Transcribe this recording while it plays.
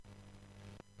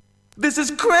This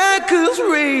is Crackers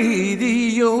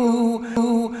Radio.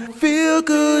 Feel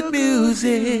good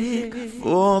music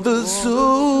for the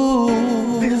soul.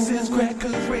 This is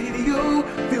Crackers Radio.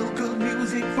 Feel good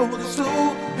music for the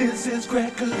soul. This is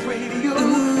Crackers Radio.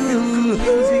 Feel good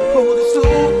music for the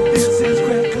soul. This is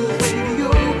Crackers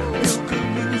Radio. Feel good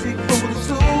music for the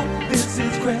soul. This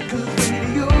is Crackers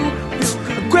Radio. Feel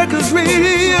good Crackers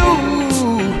Radio.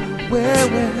 Where?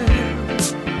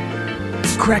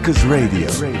 Crackers Radio.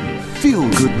 Feel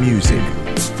good music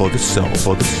for the soul,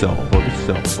 for the soul, for the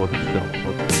soul, for the soul,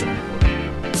 for the soul.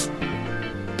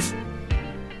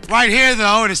 Right here,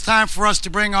 though, it is time for us to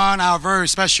bring on our very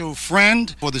special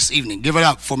friend for this evening. Give it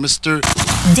up for Mr.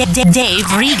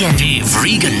 Dave Regan. Dave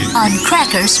Regan. On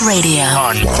Crackers Radio.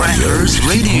 On Crackers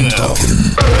Radio.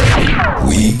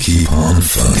 We keep on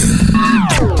fucking.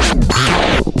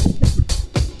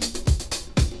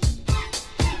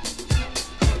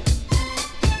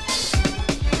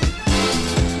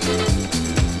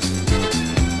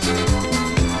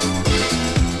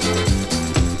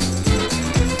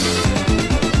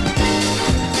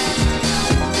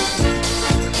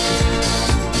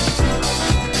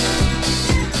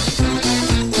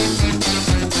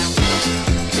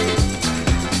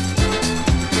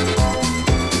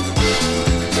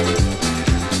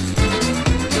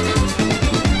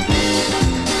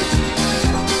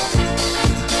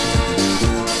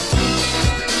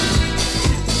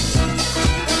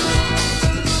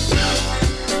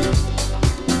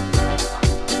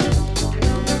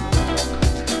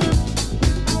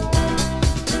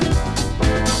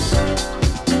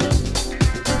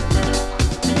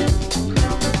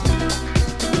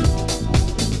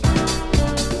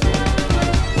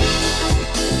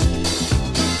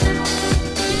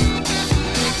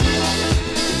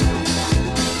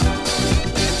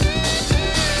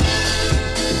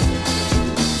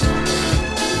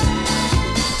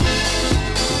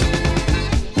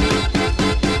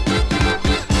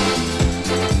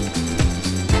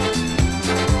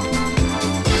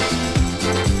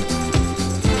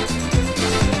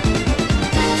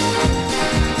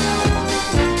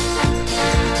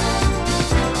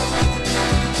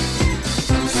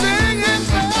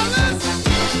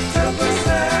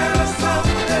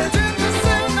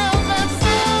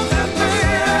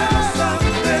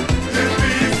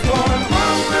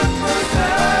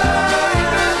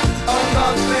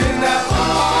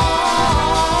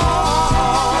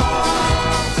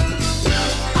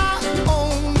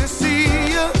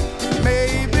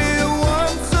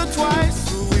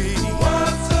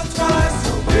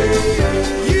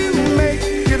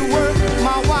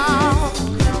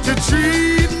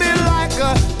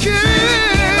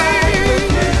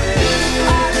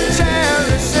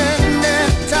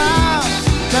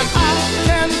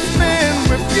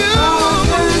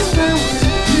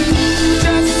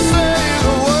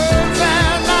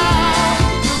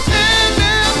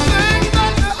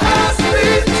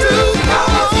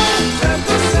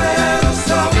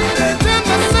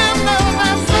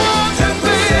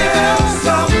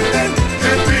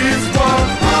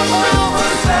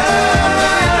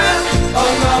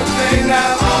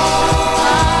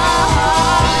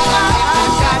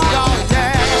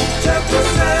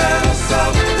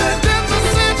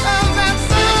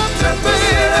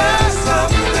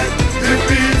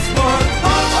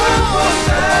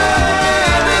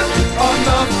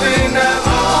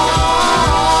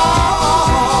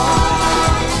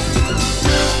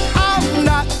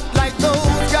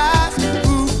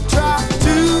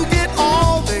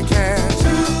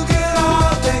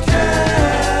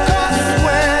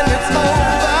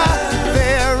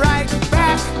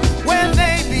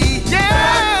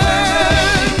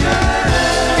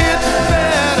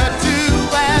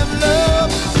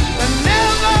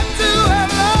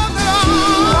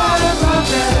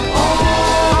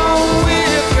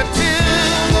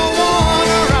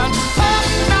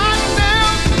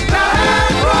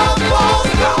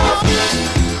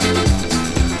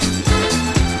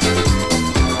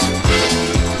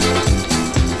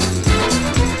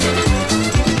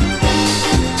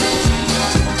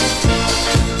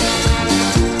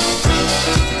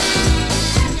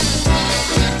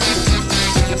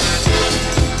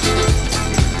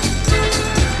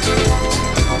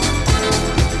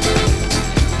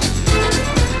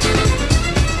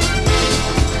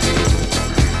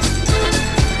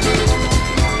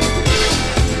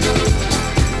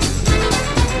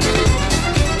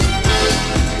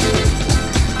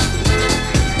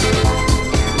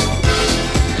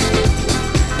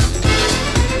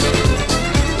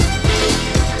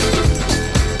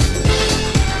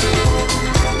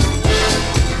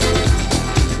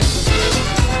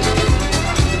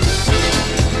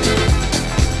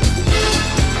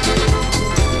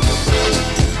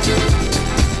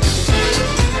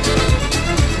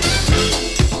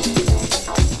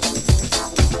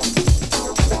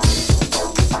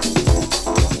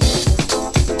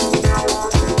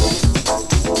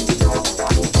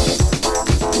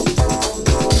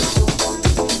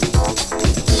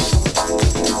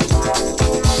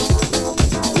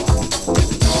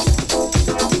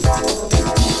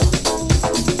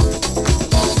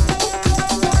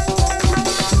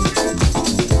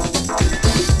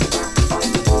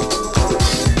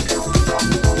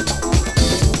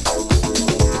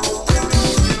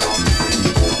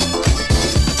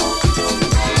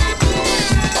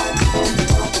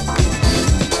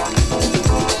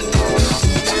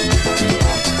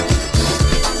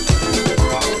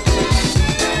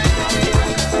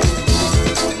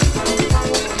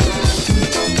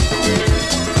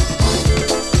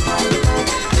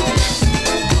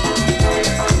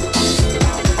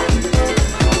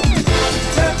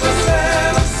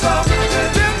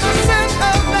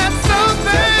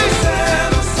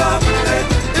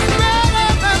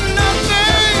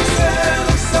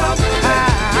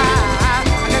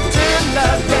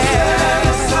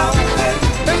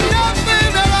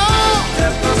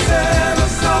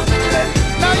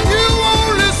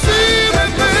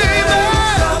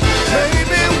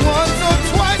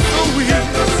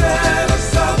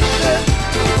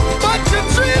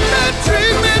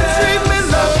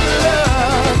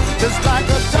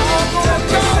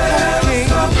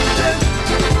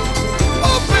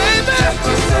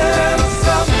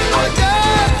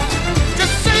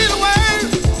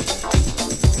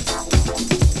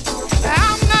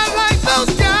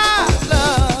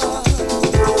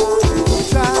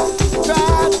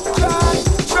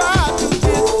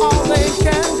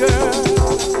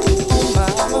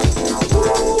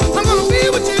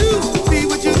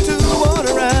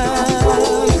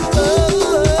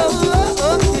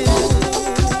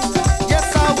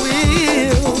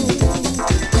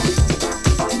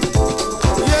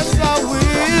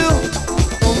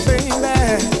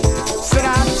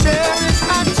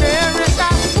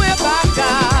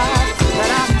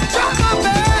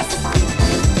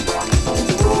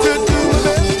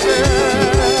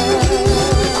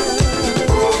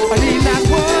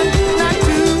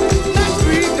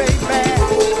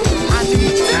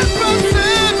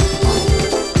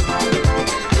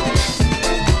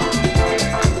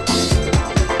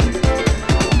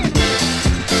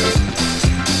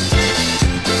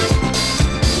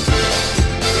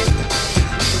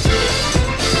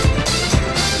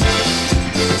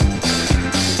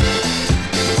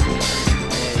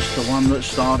 that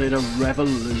started a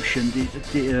revolution. The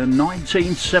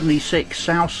 1976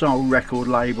 South Soul record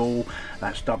label,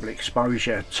 that's Double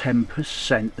Exposure,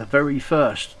 10%, the very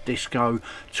first disco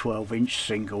 12-inch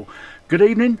single. Good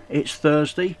evening, it's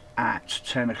Thursday at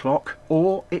 10 o'clock,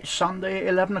 or it's Sunday at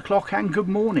 11 o'clock, and good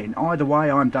morning. Either way,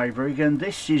 I'm Dave Regan.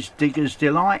 This is Digger's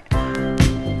Delight.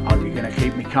 Hope you're going to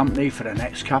keep me company for the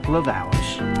next couple of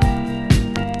hours.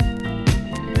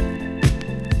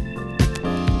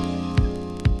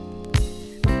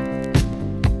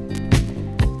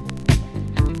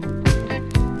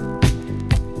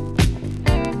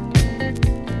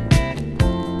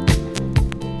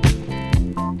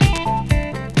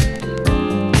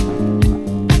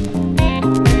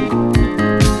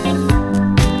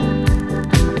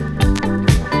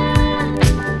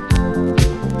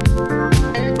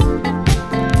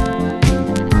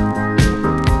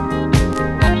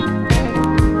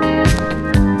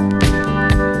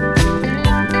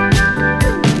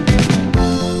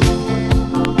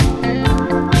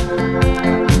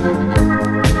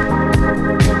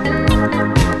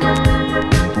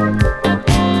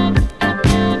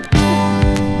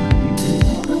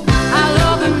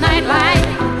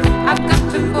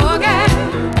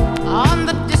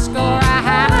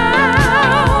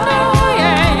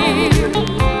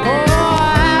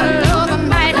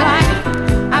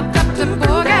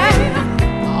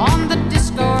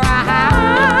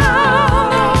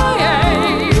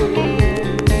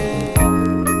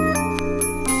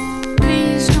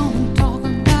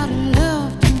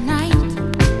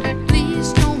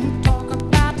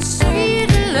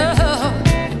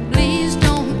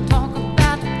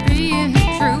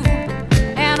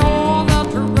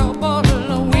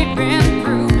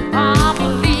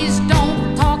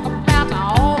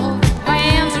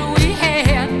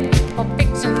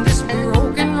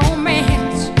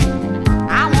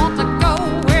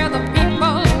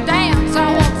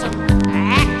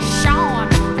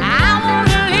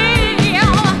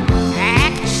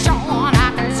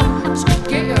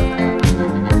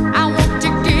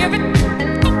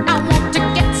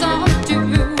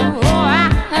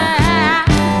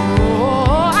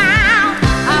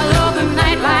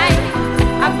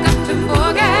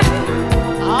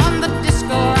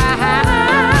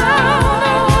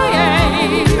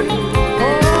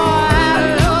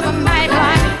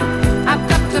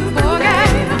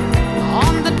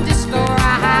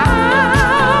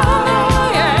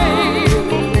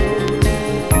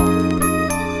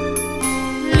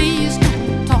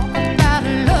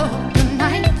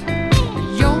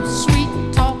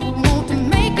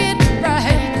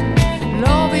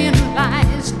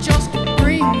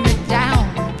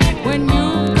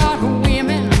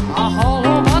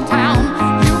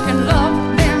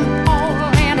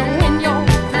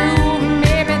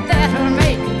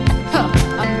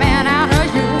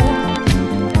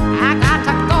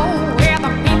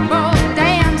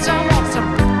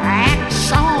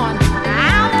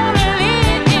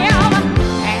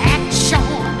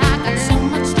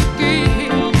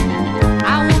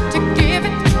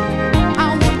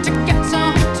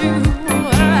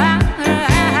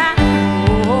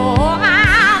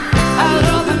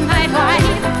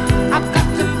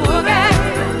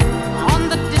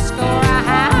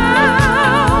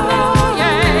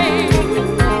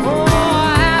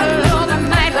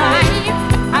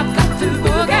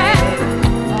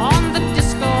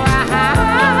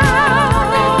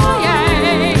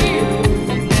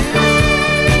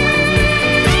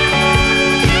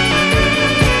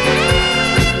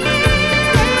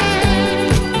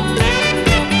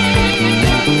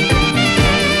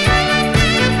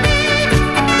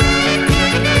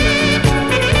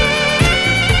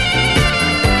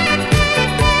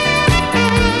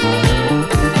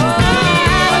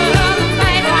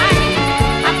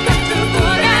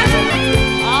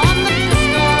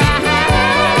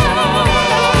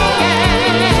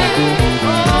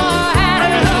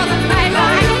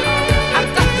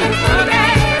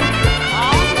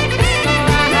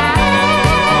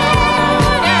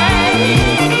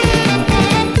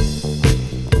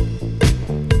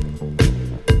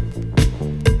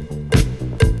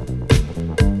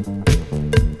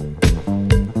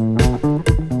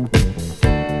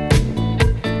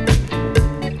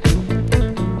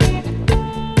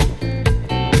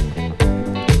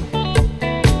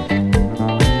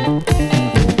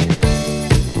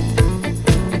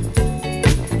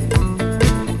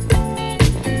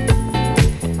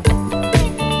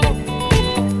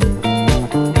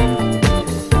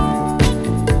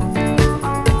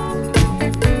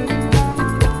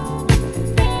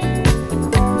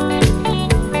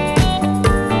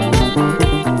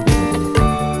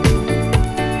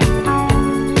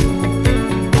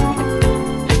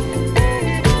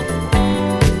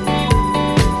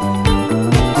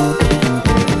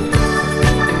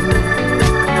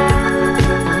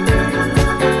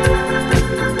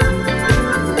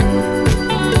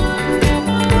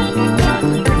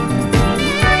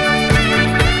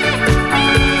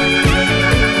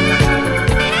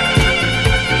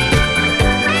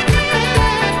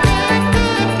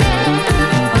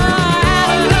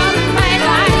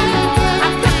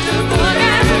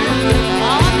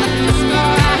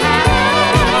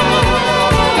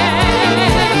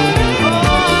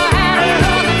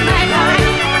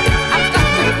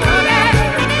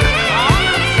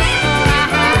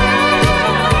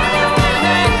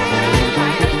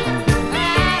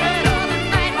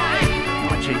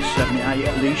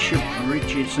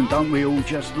 nights, and don't we all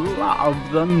just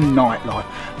love the nightlife?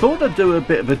 Thought I'd do a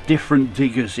bit of a different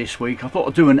diggers this week. I thought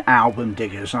I'd do an album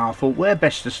diggers, and I thought where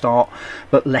best to start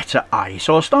but letter A.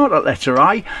 So I'll start at letter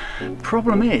A.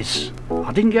 Problem is,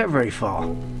 I didn't get very far.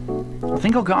 I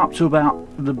think I got up to about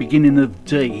the beginning of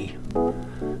D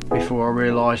before I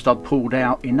realised I'd pulled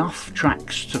out enough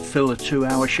tracks to fill a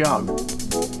 2-hour show.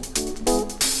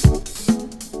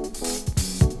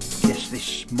 Guess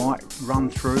this might run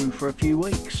through for a few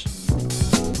weeks.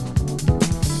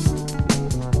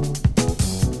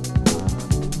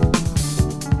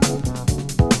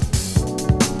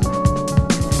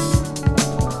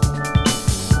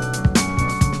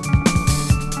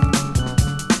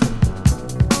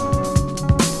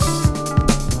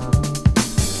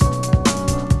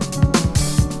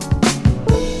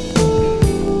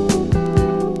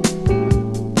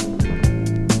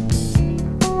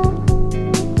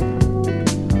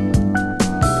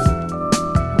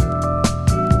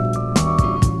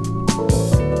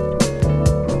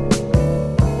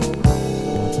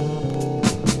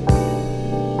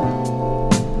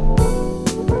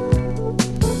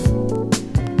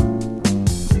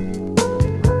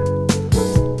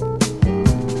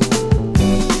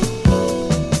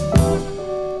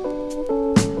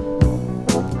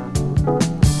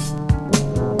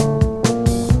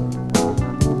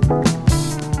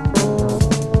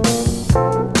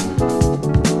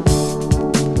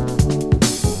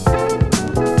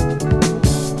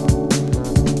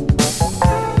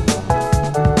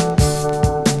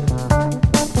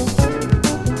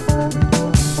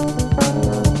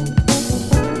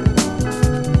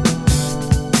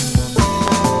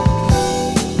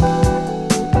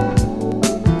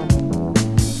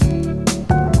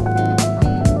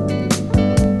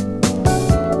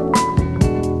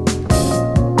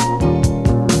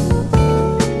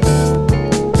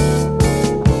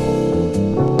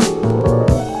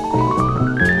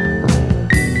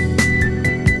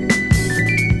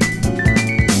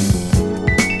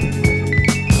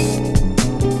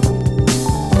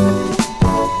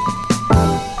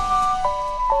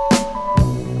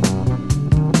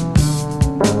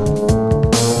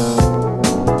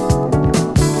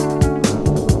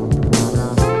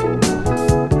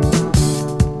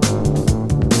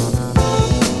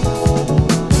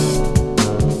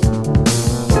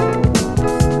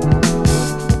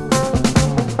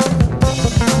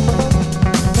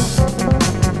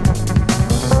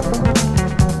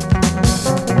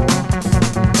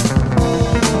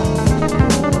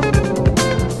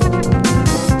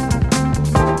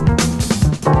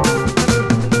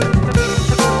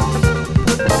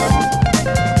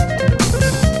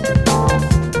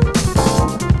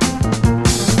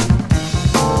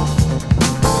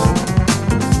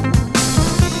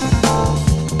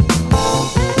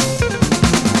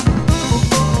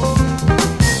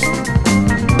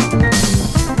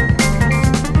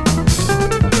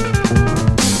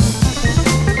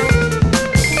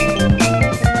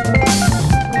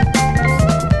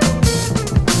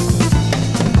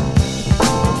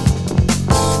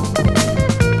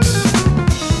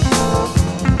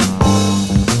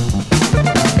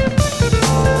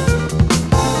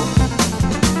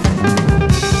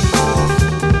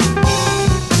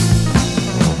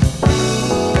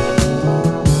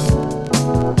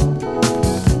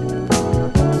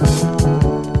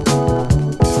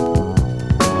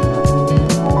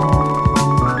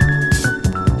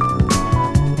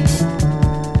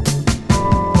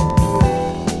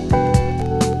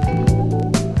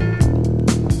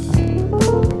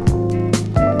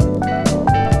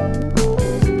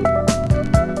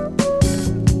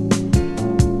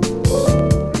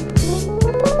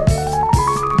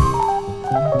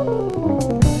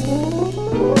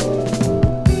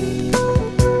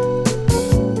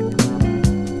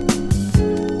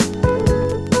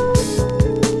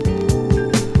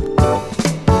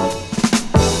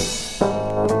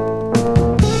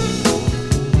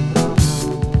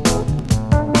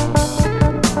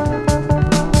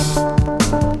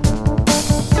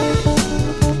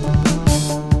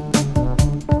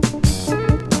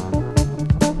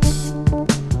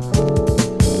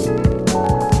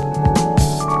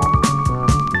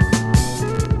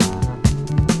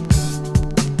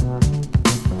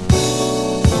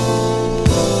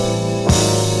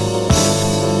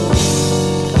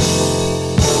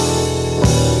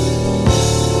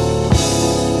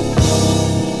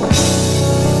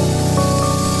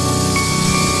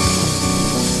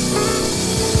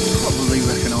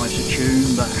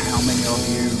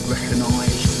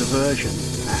 version.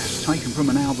 That's taken from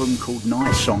an album called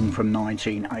Night Song from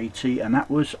 1980, and that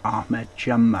was Ahmed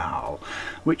Jamal,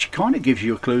 which kind of gives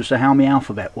you a clue as to how my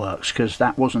alphabet works, because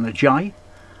that wasn't a J,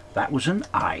 That was an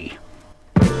A.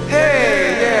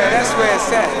 Hey, yeah, that's where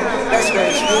it's at. That's where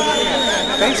it's really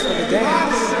at. Thanks for the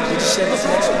dance. Would you share this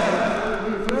next one?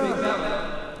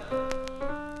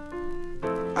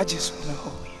 I just wanna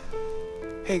hold you.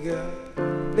 Hey girl,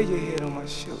 lay your head on my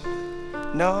shoulder.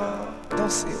 No,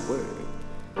 don't say a word.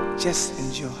 Just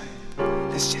enjoy.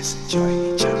 Let's just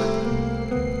enjoy each other.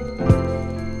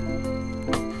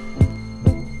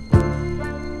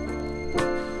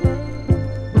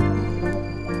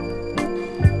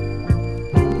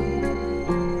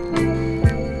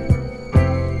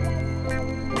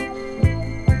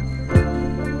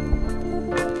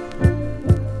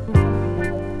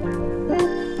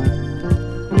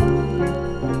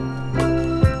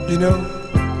 You know,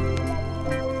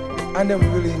 I never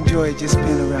really enjoyed just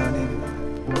being around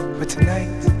anyone. But tonight,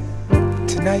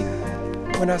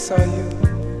 when I saw you,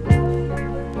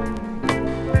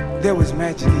 there was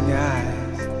magic in your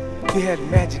eyes. You had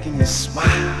magic in your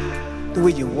smile. The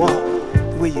way you walk,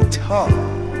 the way you talk,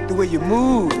 the way you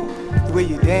move, the way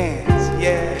you dance,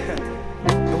 yeah.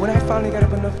 And when I finally got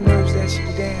up enough nerves to ask you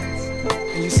to dance,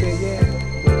 and you said yeah,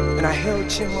 and I held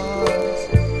you in my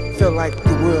arms, felt like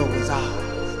the world was ours.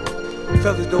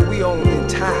 Felt as though we owned the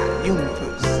entire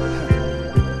universe.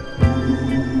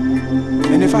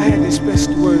 And if I had to express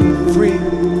the word free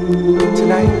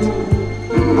tonight,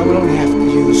 I would only have to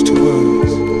use 2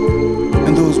 words.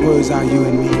 And those words are you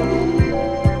and me.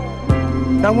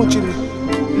 Now I want you to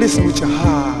listen with your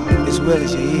heart as well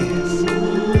as your ears.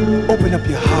 Open up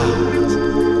your heart,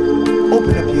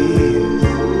 open up your ears,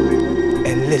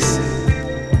 and listen.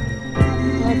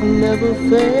 I've never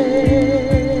felt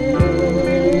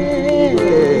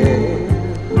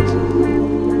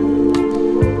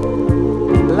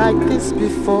like this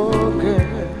before,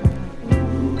 girl.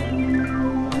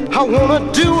 I wanna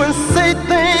do and say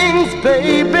things,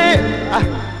 baby,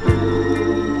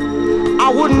 I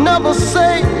would never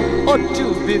say or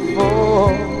do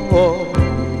before.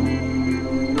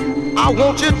 I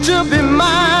want you to be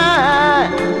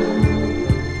mine,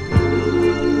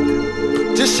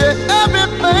 to share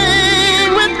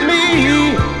everything with me.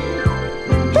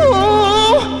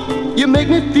 Ooh, you make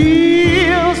me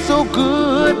feel so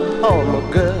good, oh my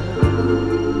girl.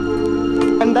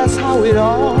 And that's how it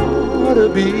ought to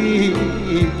be.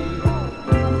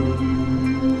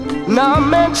 Now a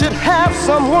man should have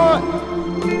someone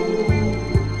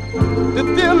to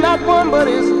feel not one but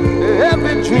his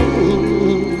every dream.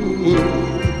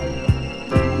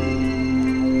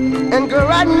 And girl,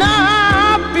 right now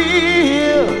I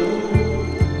feel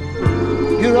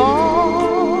you're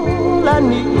all I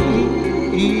need.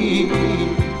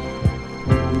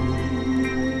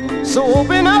 So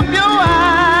open up your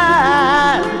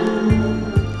eyes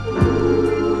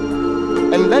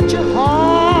and let your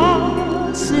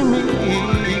heart see me.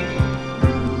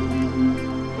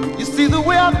 You see the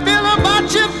way I feel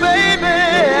about you, baby,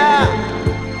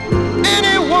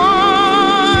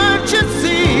 anyone should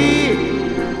see.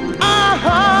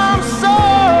 I'm so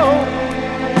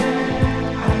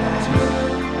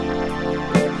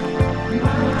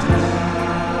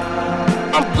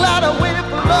I'm glad I waited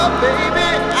for love, baby.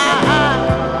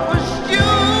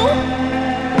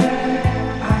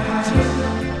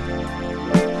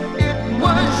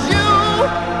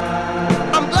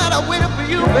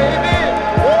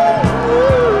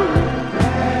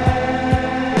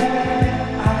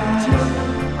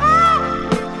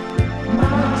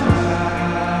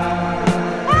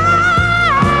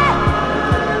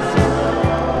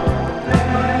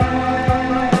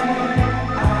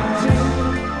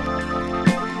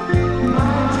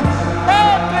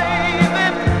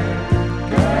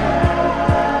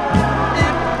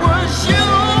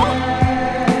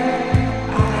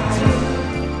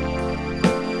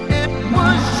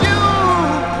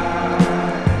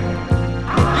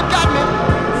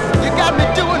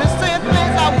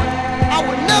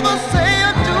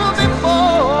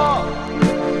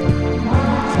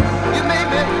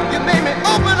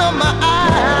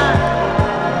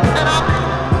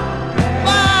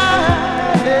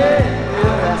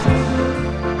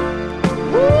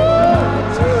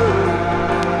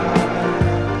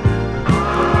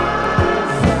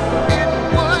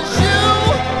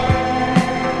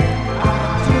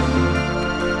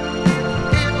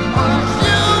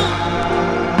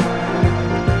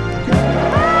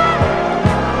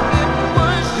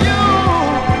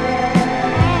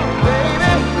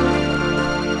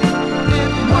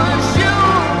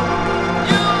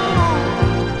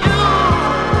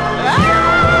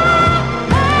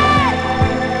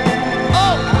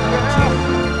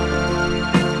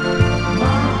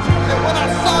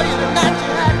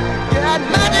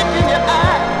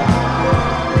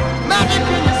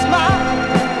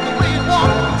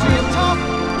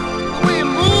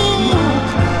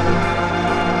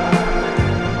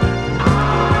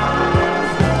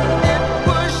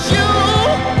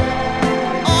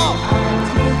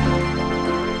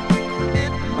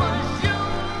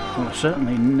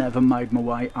 certainly never made my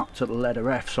way up to the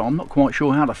letter F, so I'm not quite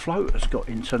sure how the Floaters got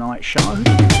in tonight's show.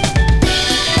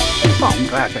 But I'm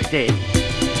glad they did.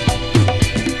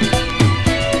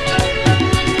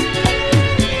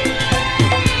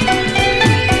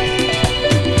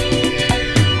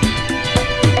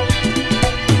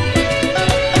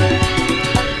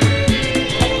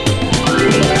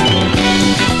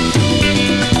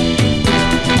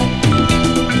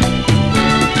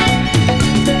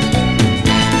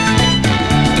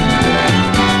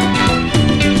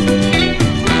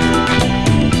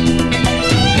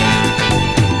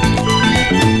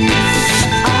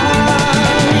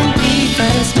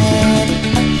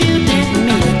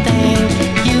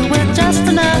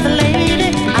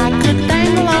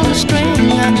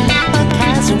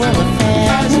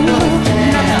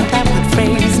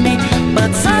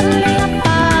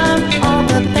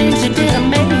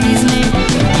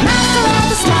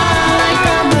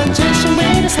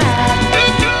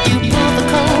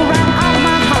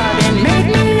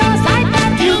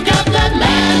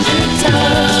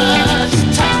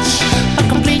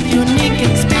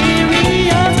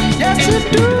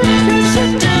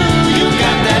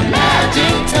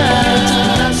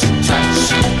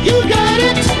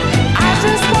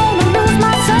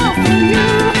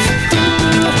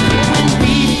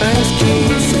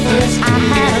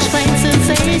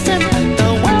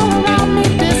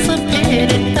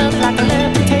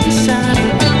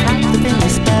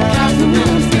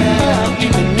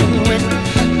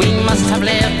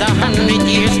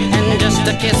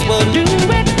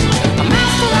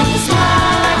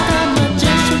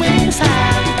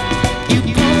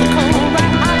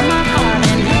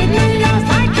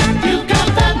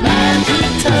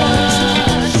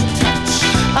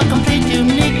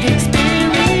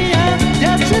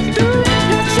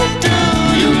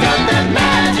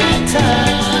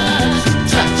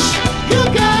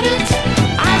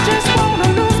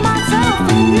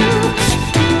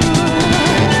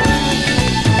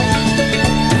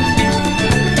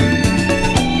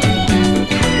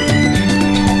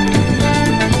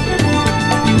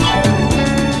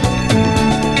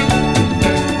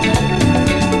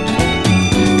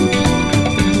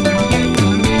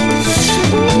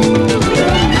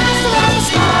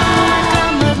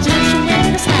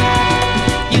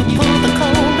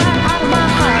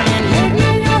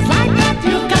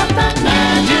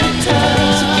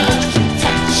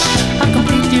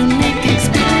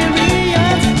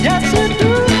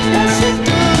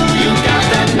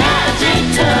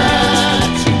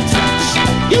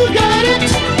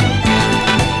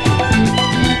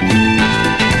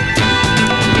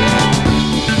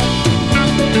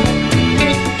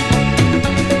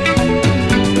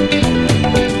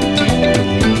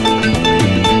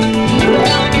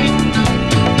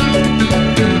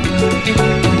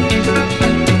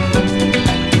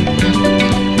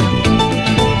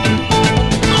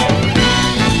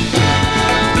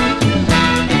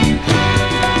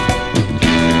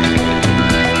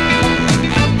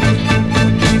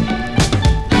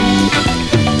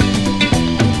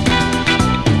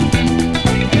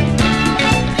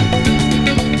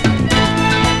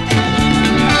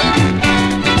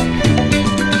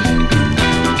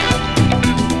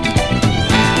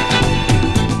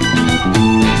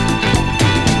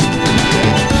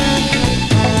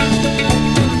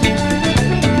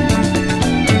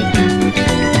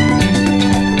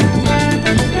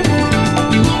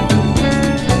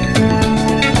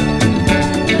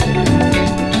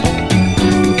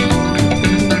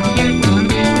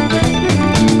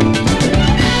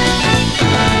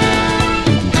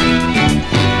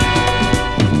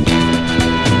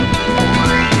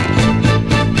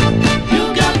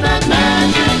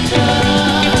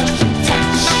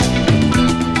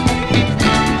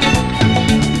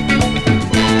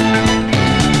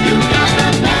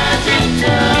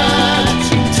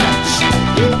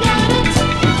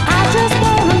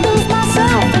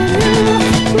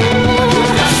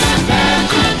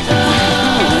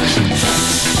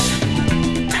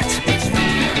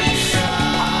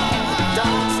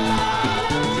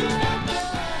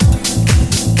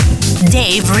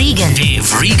 Dave Regan.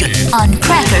 Dave Regan. On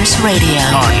Crackers Radio.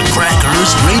 On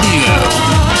Crackers Radio.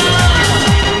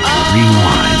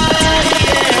 Rewind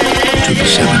to the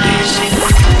 70s.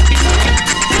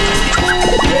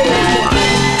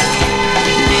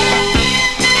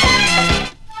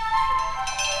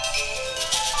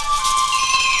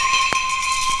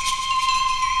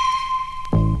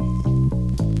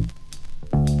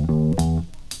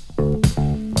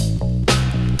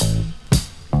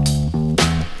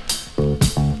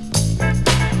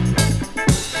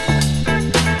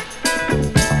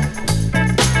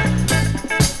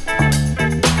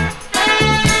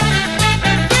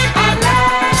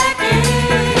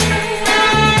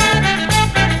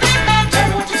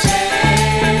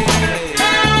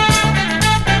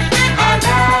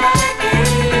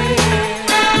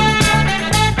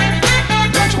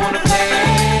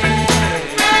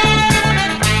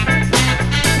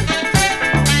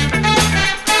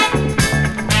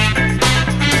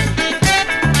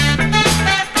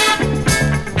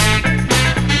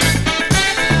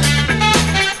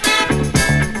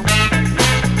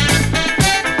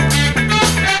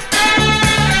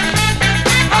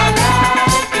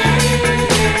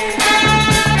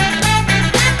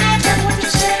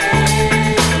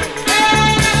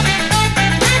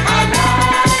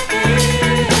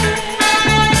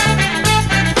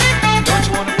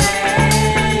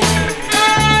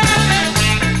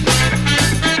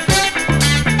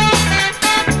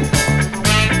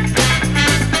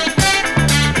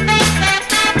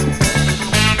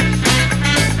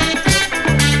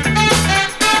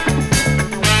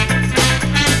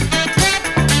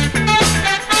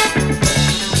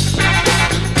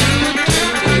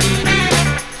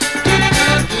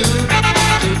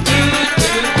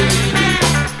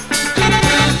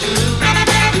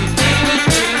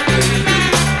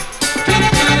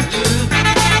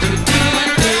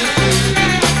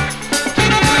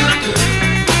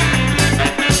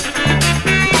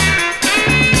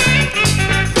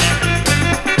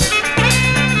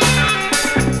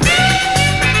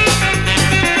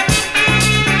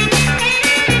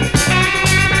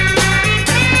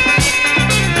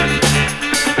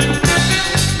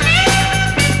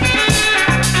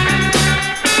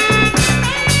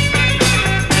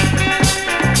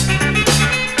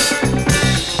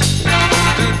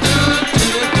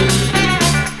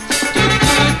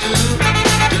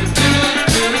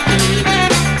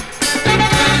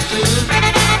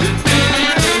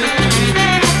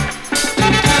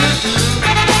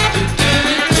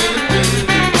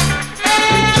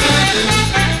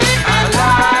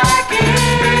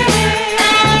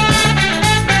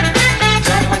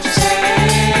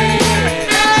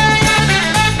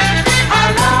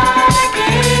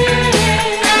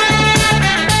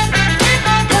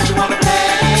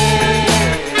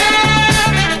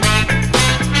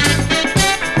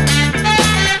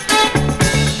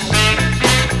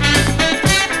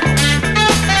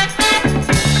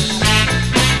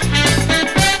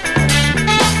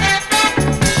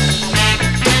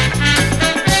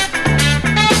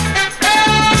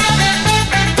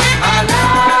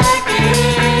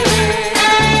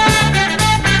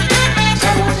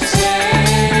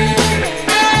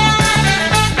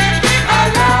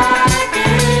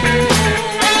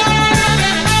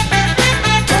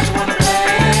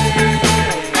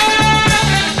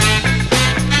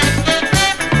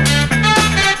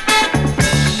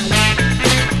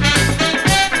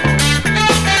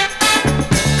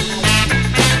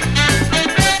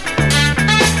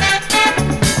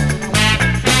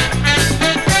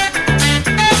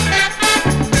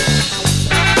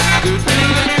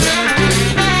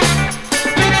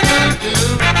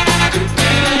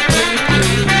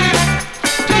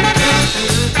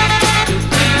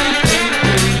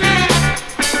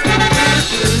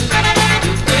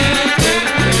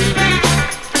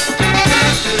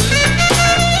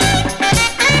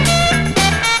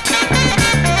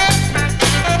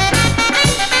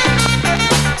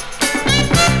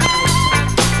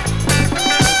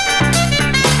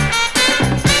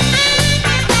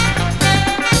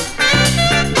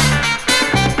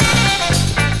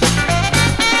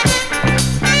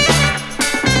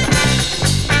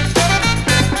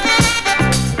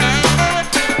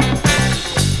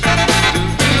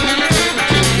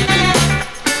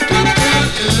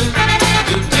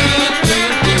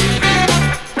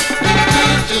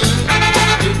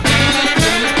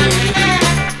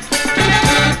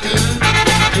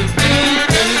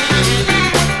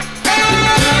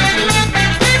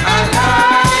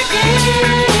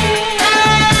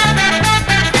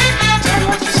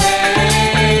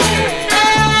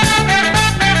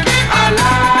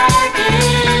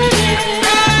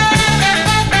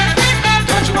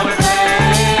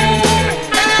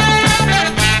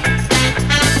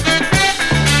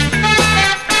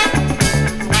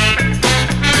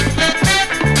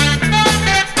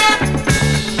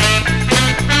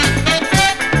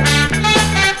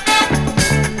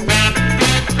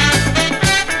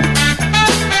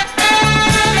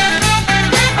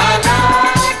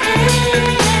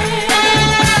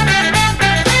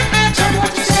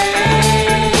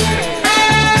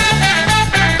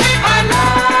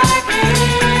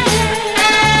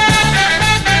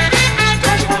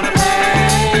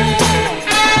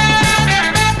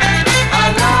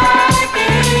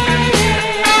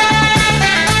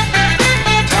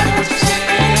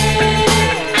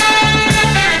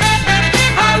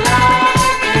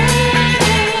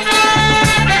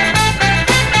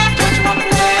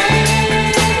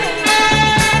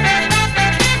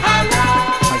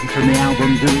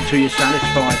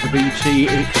 by the BT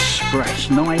Express,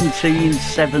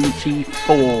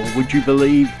 1974. Would you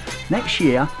believe next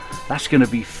year that's going to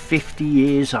be 50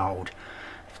 years old?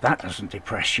 If that doesn't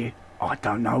depress you, I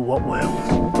don't know what will.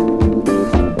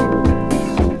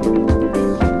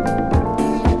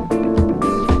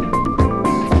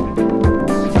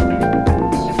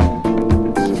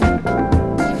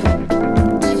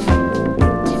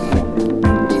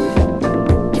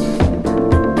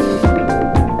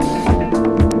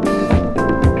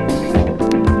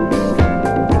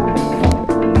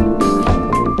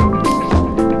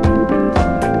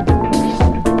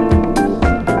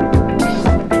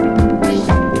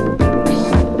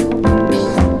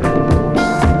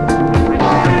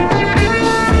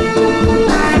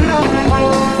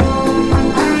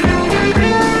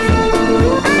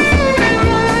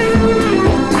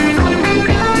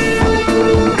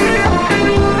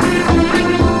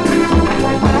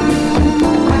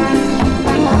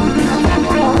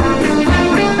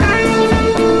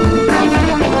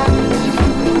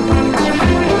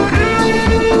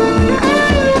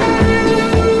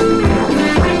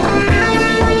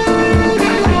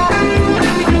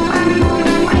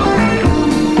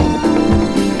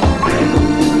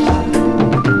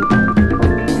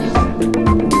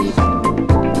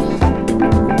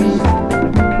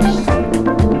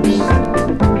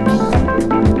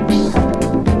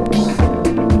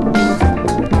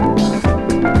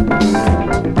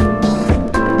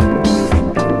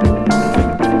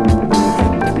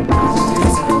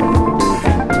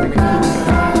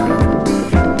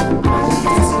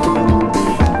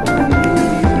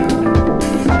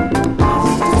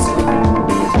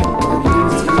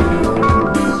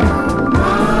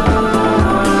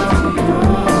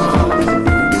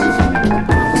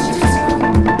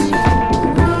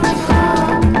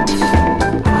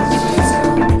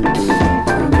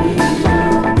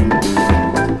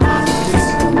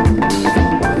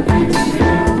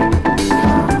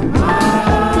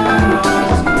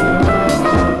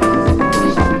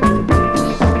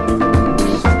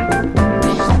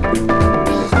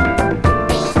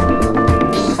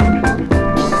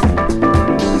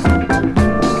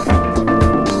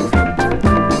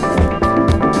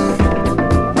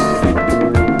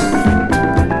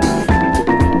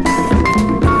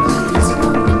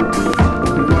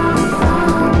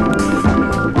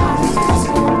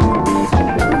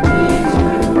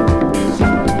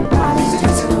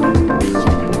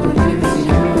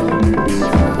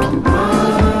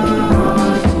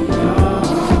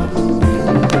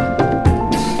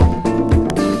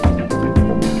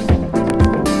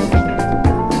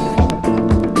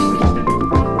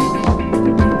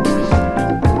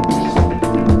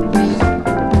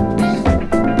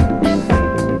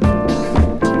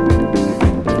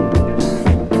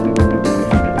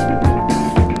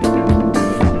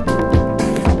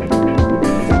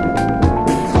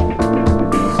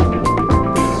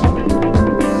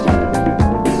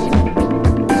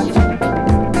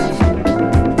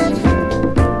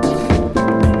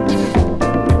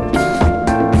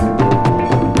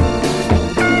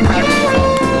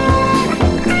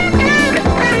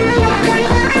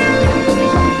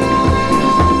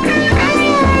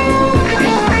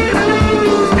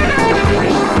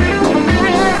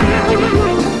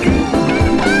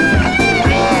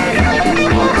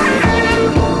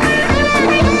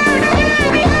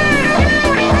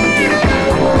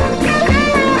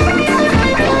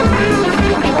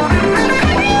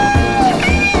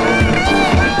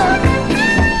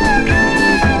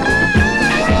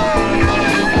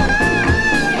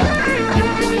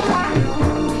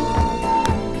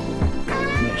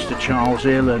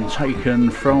 Zealand,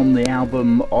 taken from the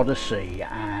album Odyssey,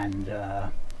 and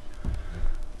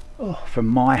from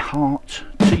my heart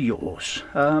to yours.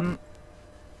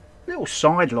 Little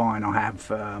sideline I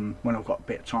have when I've got a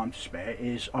bit of time to spare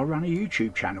is I run a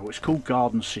YouTube channel. It's called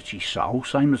Garden City Soul,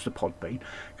 same as the Podbean,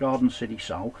 Garden City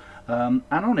Soul. And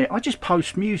on it I just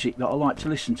post music that I like to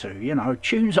listen to, you know,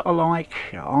 tunes that I like,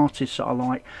 artists that I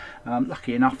like.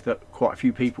 Lucky enough that quite a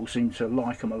few people seem to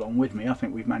like them along with me. I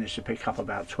think we've managed to pick up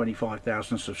about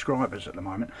 25,000 subscribers at the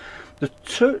moment. The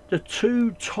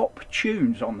two top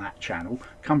tunes on that channel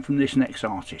come from this next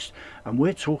artist, and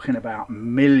we're talking about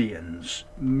millions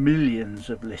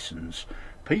of listens.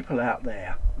 People out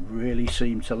there really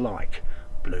seem to like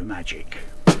Blue Magic.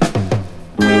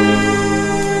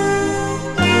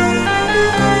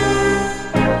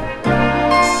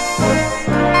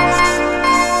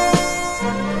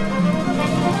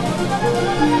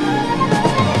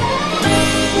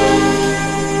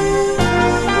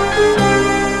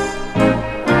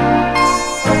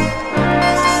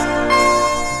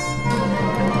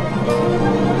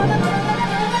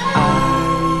 I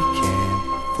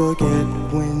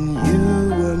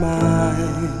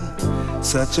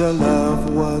Such a love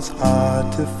was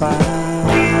hard to find.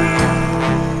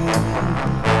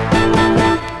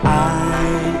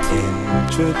 I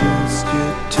introduced you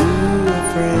to a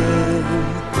friend,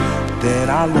 then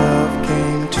our love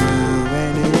came to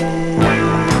an end.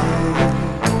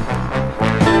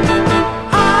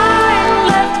 I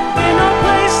left in a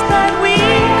place that we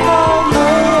call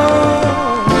love.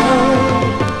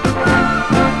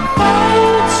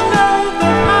 Folks know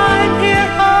that I'm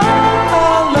here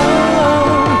all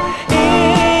alone in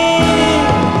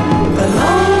the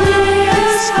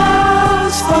loneliest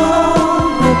house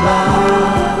on the block,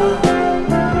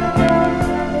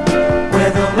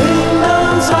 where the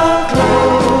windows are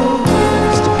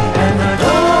closed and the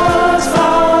doors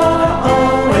are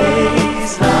always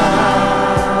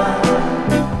locked.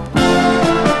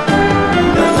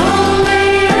 The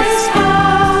loneliest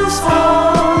house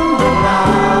on the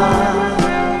block,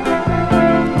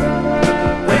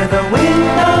 where the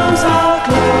windows are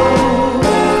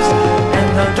closed and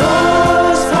the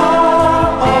doors are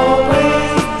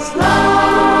always locked.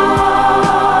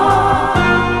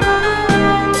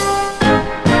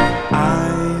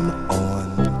 I'm on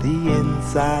the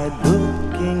inside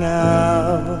looking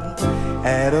out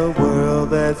at a world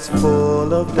that's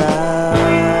full of doubt.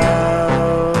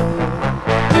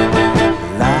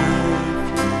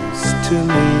 Life used to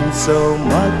mean so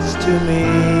much to me.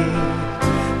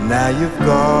 Now you've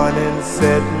gone and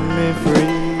set me free.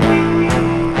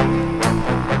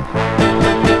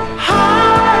 I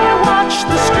watch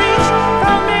the streets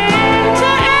from end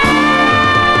to end,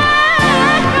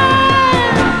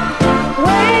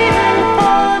 waiting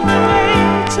for the day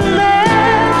to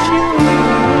let you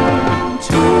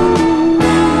into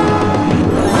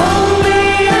the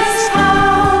loneliest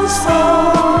house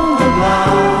on the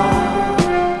block,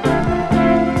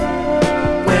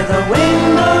 where the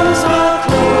windows are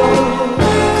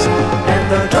closed and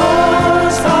the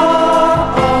doors are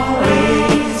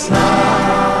always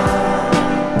locked.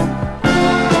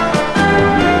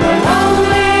 The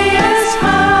loneliest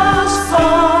house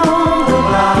on the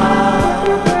block,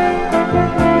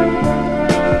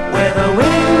 where the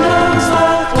windows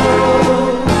are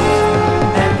closed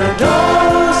and the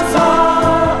doors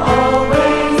are always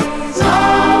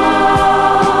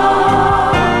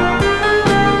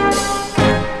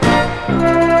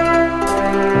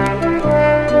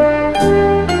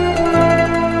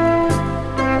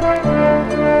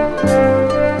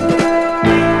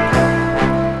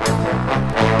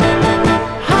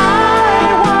I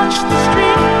watch the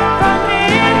street from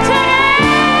end to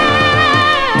end,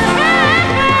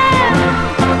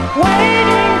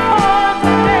 waiting for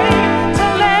the day to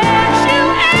let you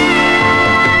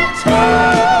into the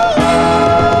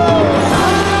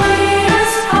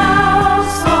loneliest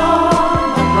house on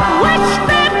the block. Wish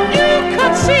that you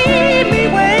could see me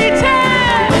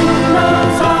waiting.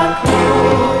 Windows are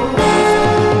closed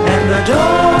and the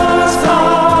doors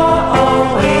are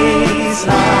always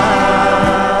locked.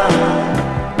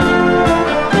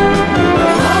 The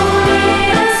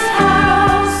loneliest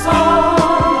house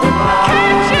on the block.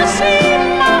 Can't you see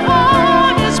my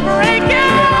heart is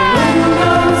breaking?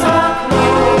 Windows are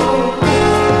closed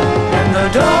and the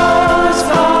doors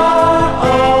are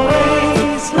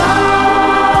always locked.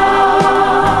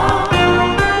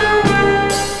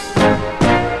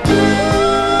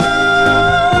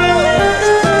 Loneliest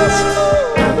house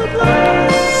on the block.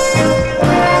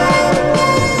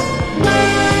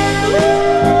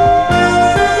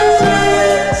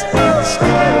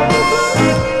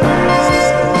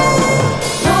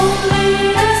 The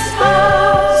loneliest house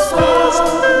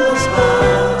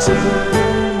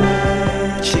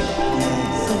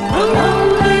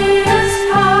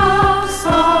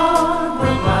on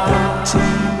the block.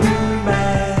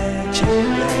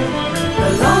 The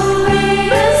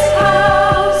loneliest house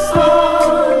on the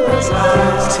block.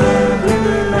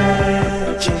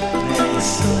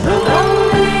 The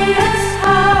loneliest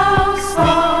house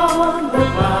on the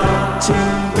block.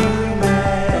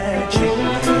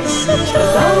 The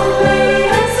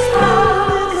loneliest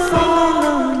house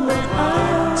on the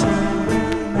block.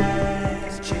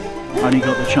 Only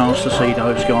got the chance to see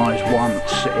those guys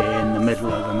once in the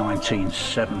middle of the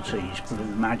 1970s.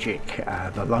 Blue Magic,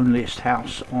 The Loneliest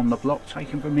House on the Block,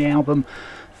 taken from the album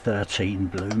 13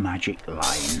 Blue Magic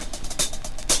Lane.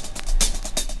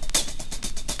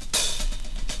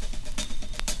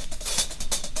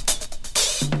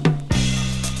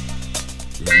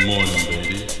 Good morning,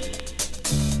 baby.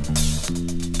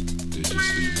 Did you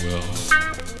sleep well?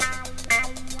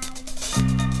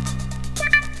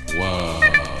 Wow,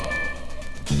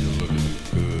 you're looking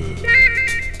good.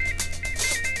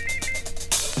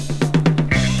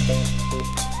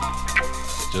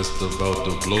 Just about about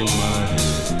to blow my head.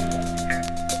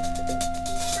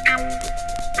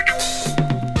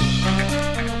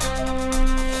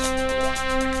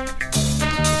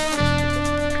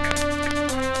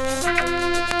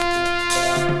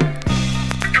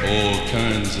 All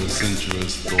kinds of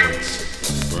sensuous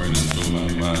thoughts burning through my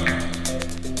mind.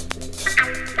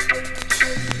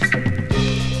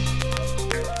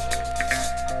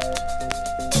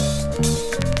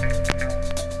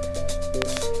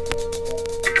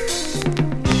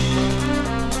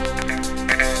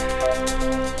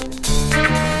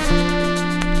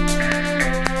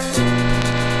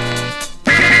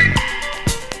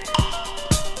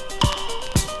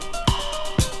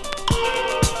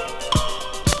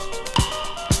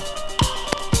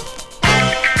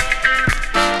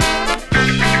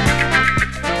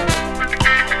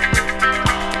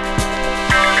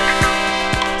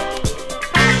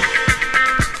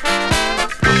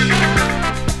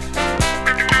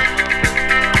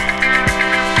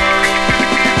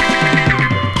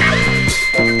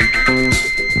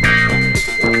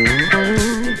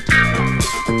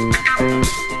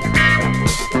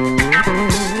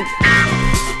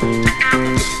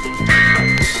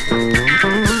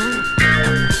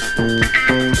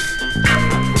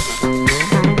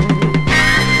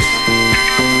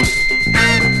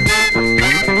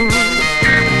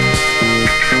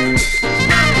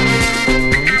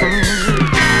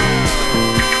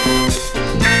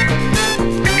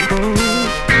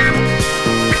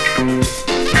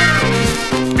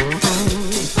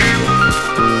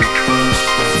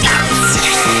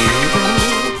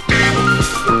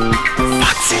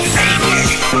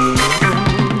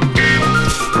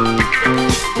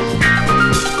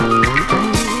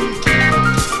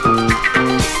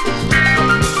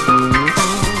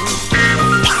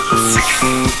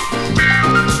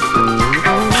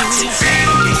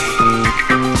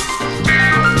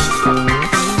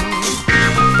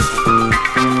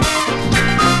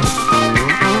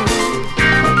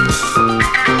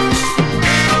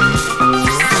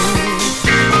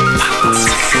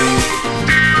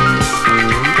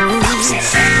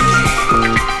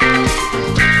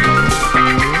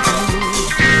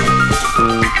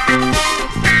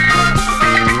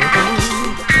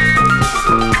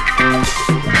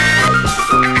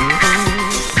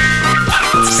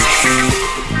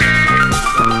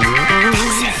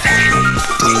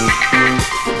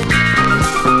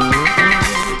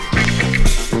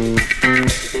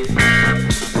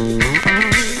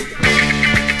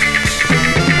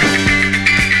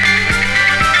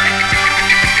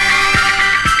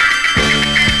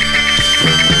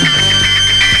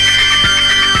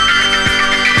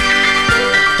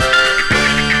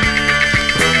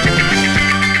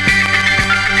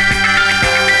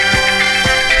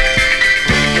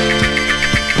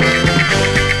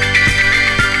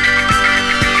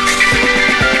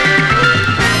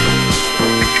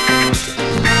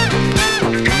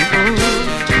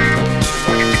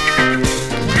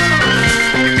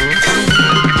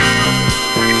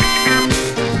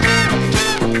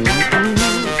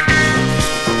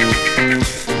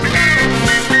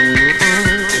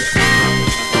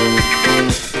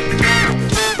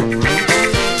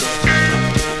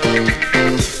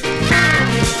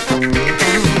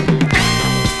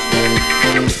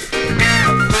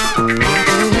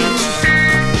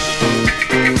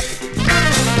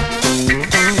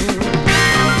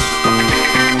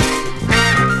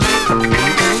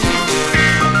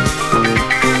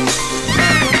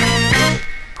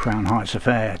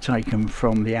 Affair, taken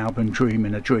from the album Dream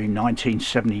in a Dream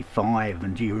 1975.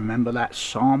 And do you remember that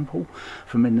sample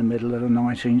from in the middle of the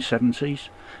 1970s?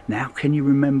 Now can you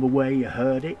remember where you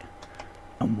heard it?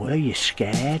 And were you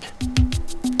scared?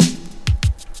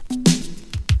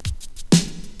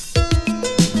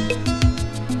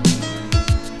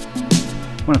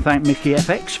 I want to thank Mickey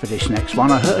FX for this next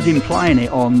one. I heard him playing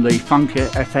it on the Funky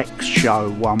FX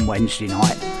show one Wednesday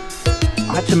night.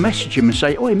 I had to message him and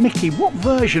say, "Oi Mickey, what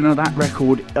version of that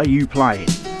record are you playing?"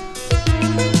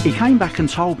 He came back and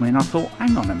told me, and I thought,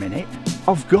 hang on a minute,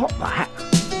 I've got that.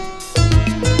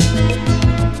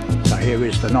 So here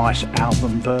is the nice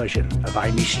album version of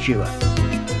Amy Stewart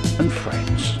and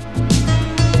Friends.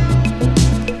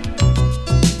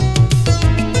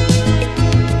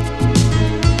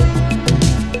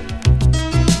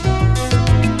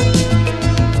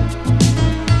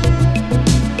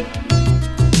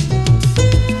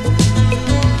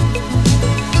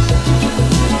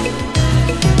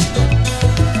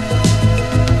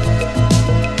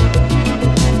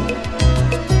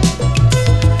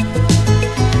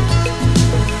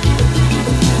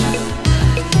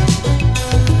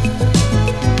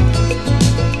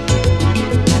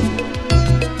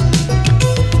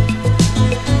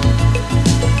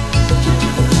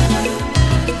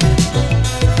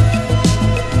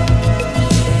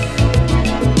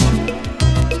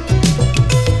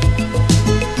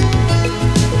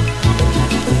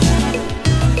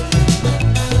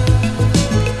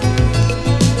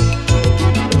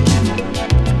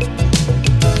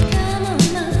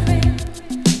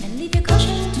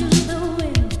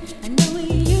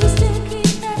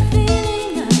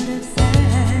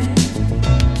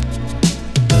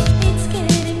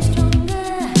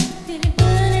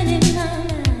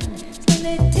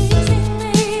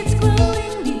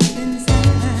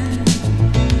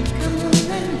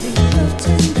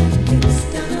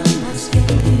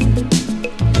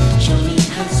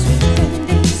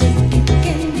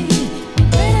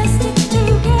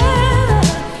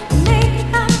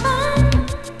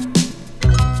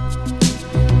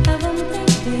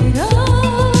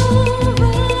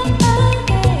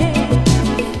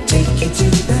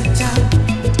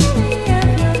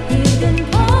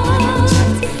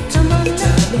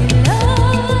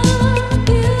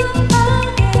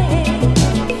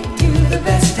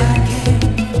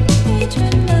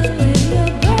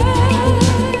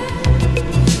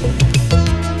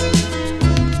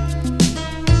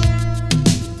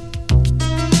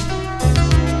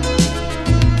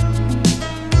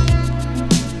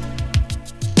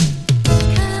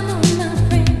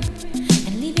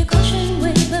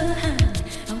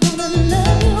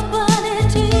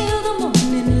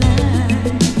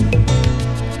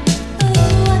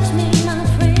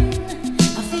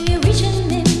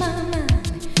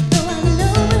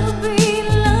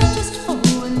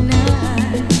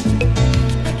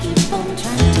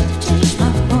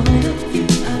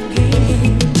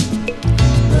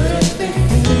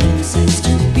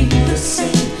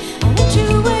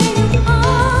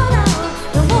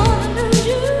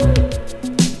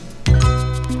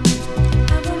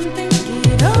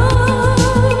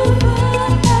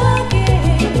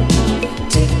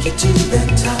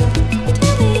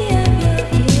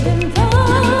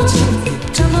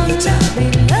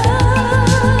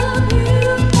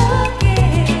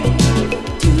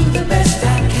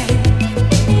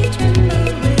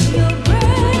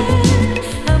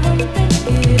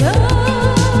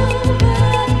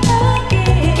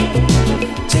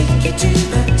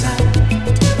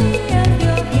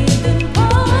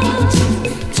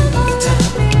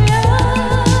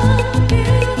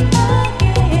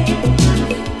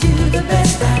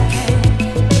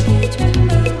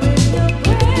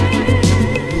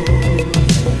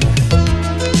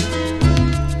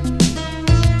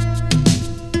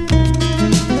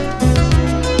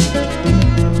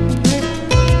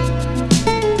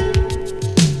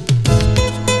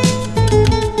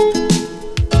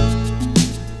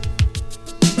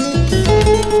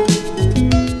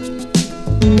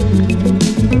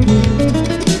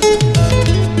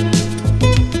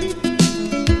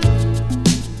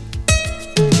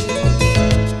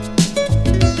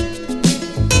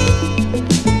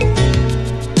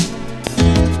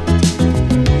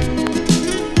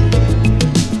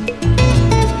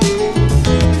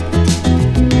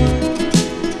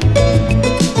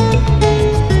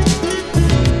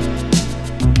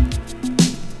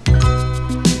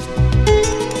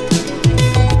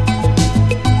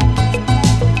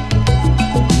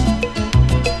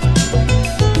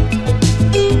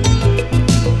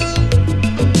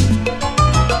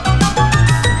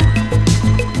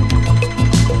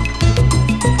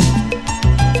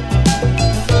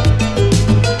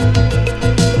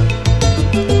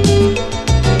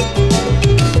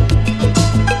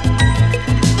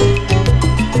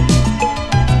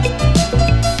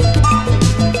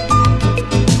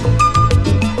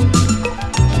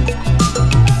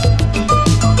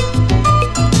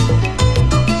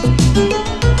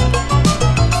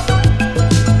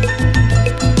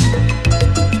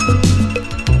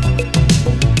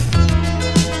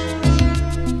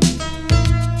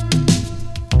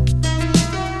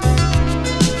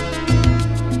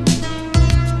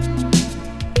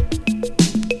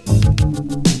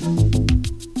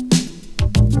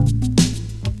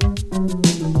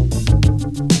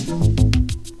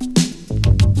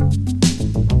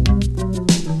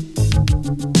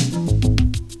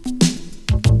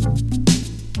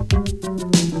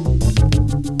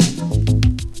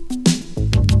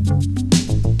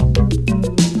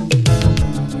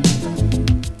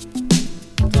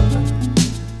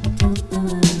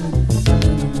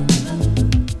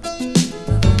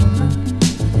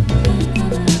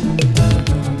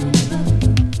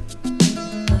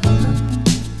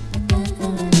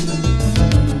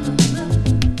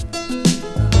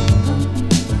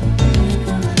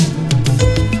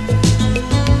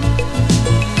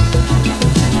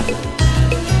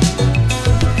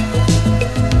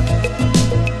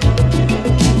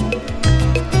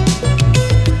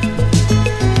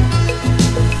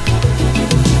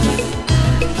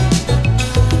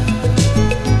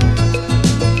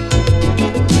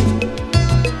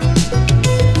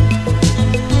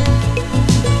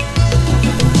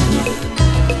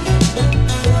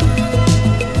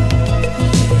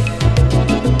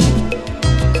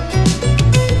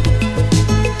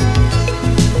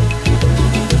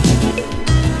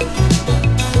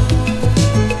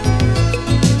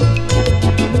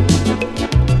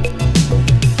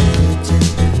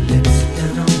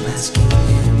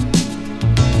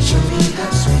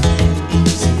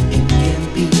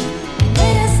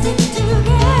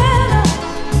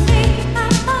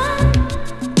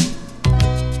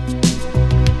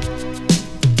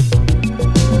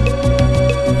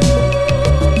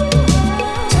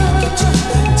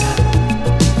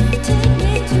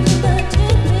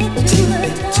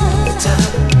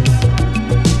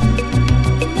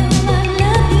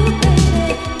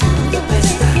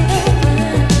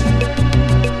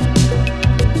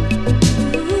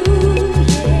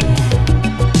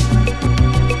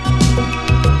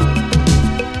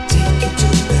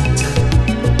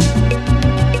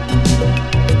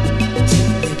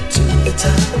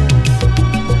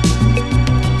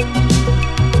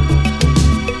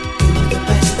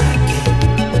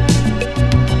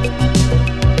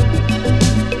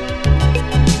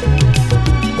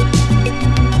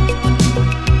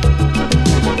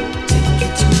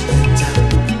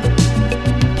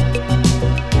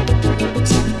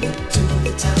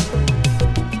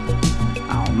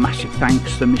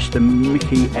 to Mr.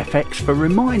 Mickey FX for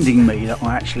reminding me that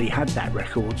I actually had that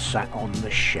record sat on the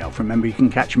shelf. Remember, you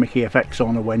can catch Mickey FX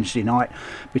on a Wednesday night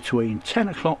between 10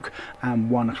 o'clock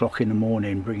and 1 o'clock in the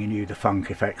morning, bringing you the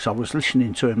funk effects. I was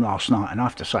listening to him last night, and I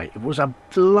have to say, it was a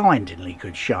blindingly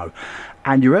good show.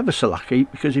 And you're ever so lucky,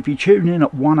 because if you tune in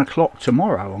at 1 o'clock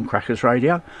tomorrow on Crackers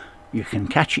Radio, you can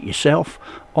catch it yourself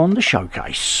on the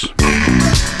showcase.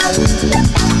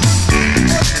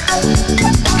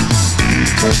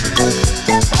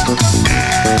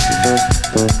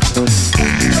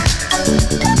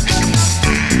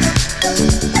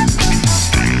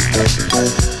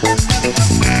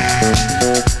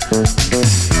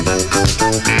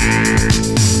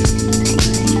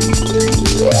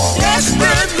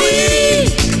 Desperately,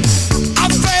 I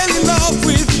fell in love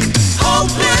with you.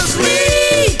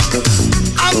 Hopelessly,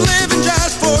 I'm living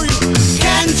just for you.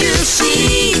 Can't you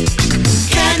see?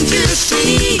 Can't you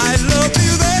see? I love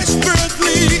you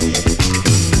desperately.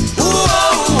 Whoa,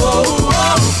 whoa,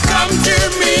 whoa, come to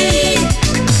me.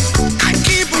 I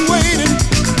keep on waiting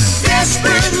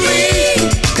desperately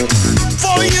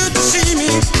for you to see me.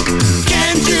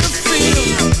 Can't you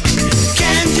feel?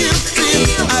 Can't you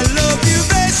feel? I love you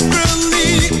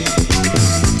desperately.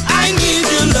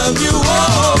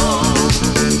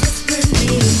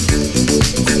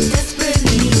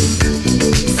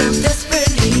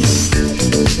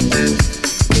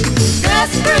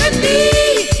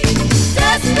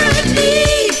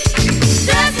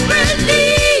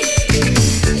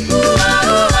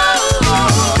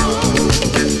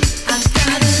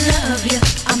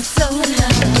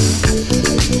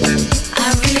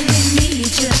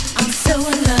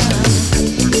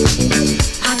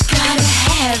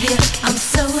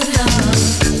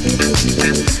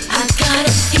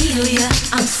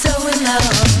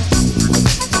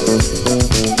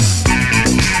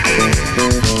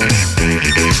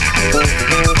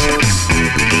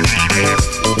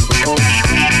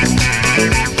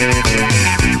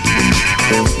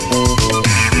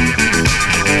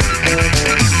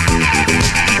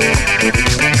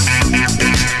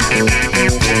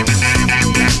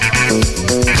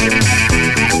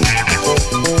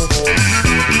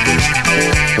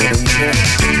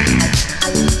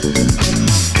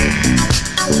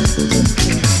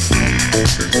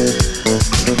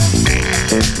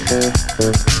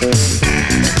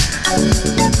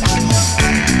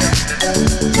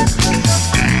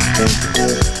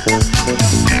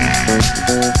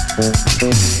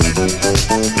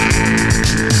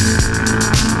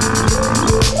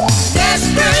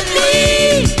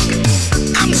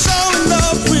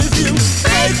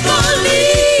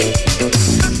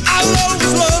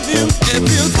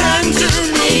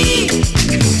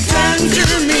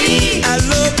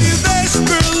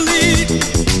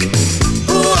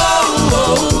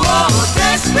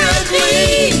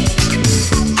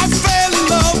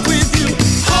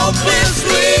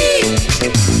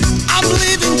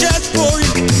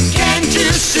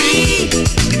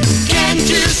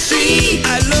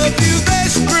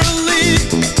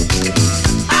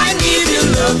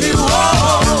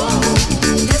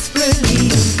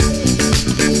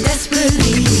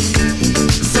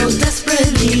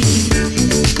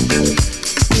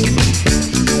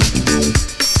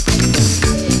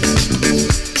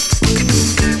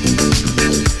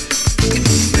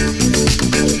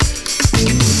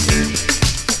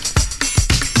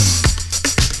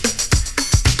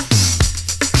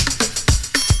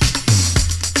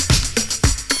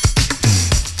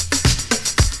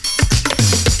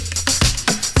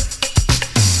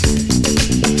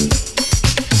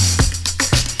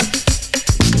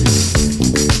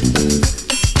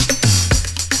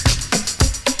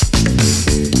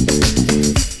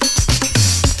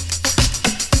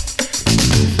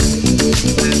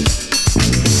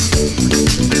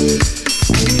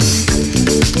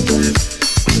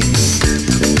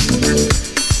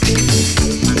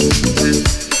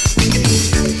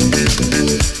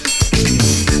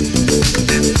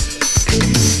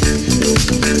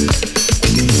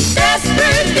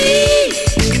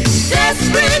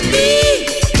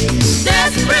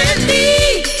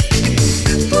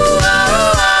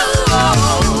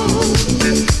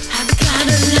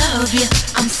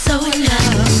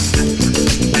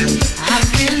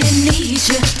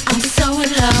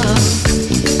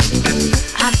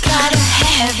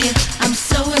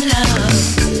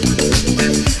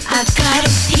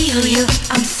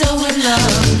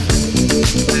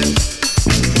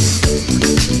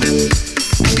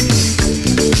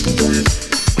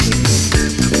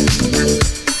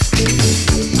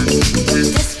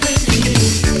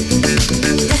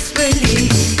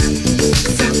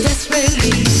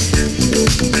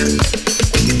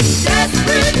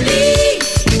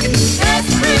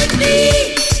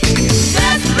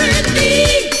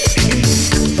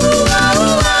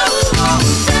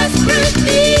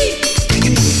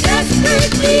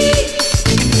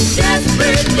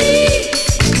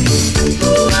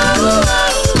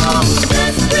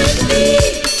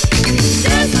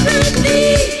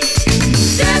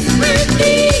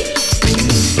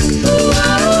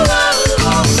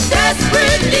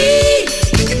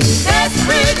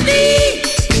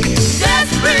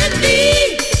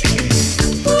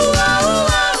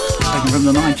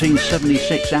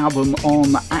 1976 album on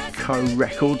Atco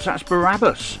Records. That's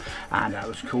Barabbas, and that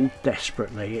was called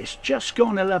Desperately. It's just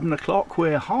gone 11 o'clock.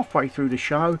 We're halfway through the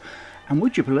show, and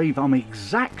would you believe I'm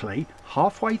exactly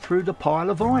halfway through the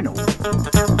pile of vinyl?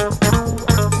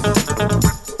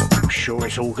 I'm sure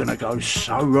it's all going to go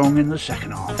so wrong in the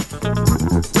second half.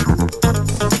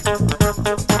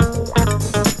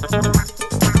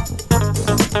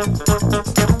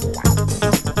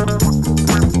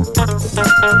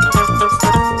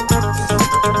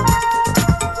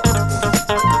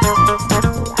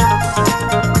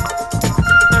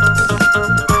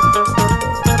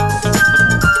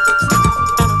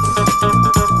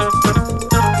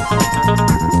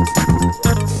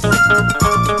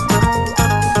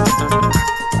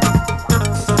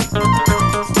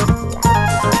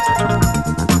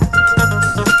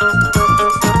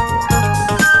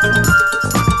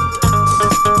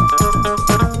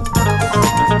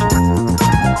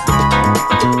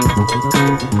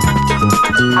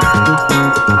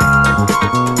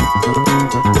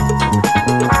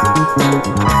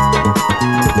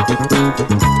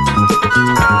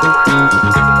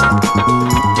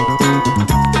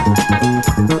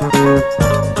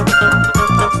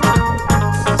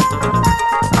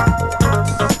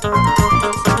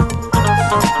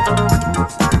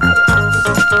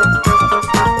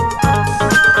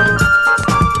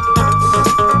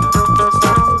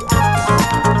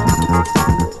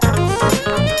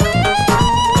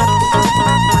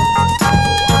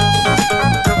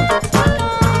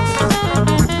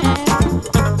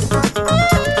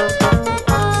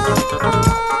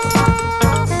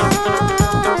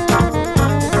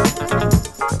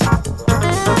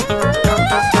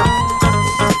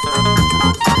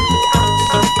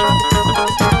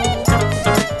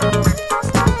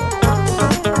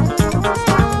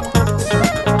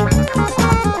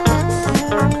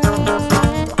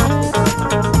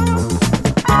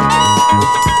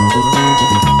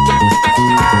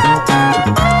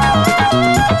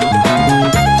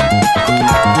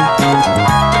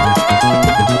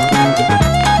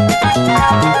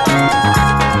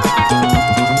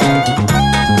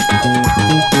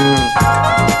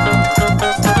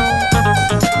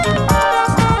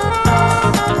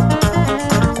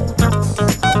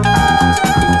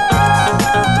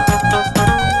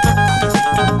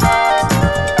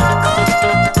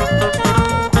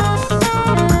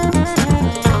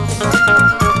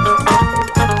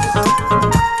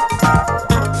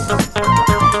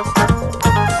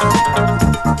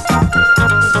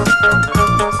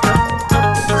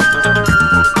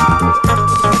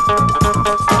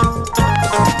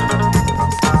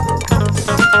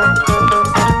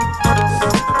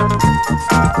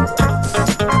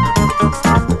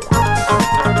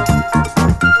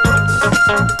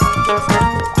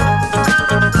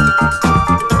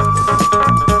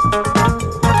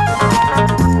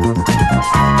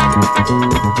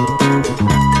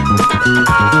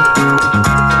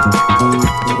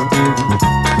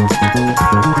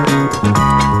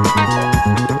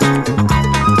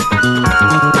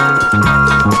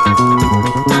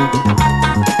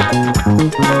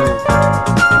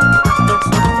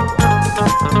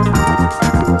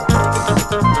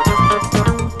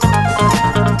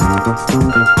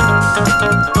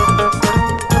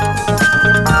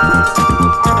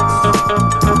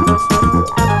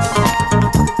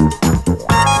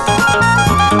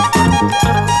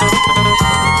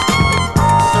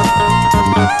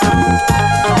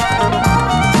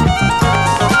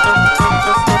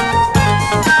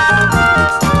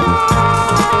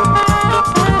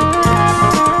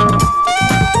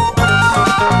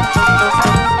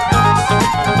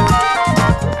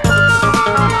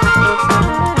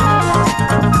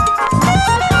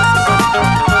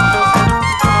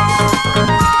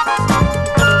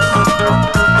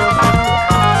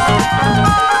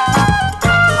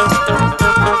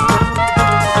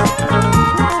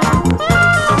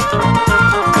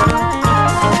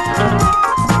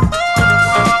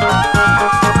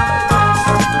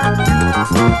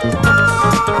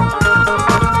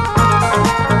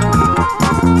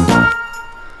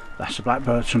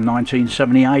 Blackbirds from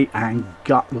 1978 and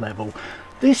Gut Level.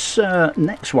 This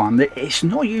next one, it's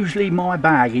not usually my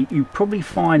bag. You probably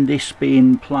find this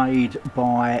being played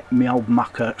by my old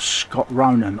mucker Scott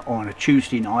Ronan on a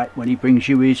Tuesday night when he brings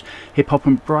you his hip hop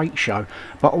and break show.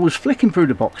 But I was flicking through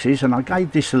the boxes and I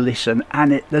gave this a listen,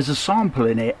 and there's a sample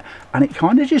in it, and it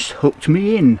kind of just hooked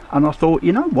me in, and I thought,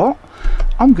 you know what,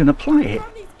 I'm gonna play it.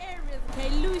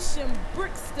 Lucian,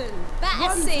 Brixton,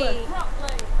 Battersea,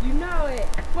 you know it.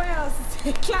 Where else is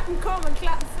it? Clapham Common,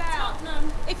 Clapham South.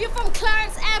 Tottenham. If you're from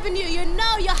Clarence Avenue, you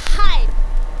know you're hype.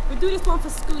 We'll do this one for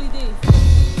Schoolie D.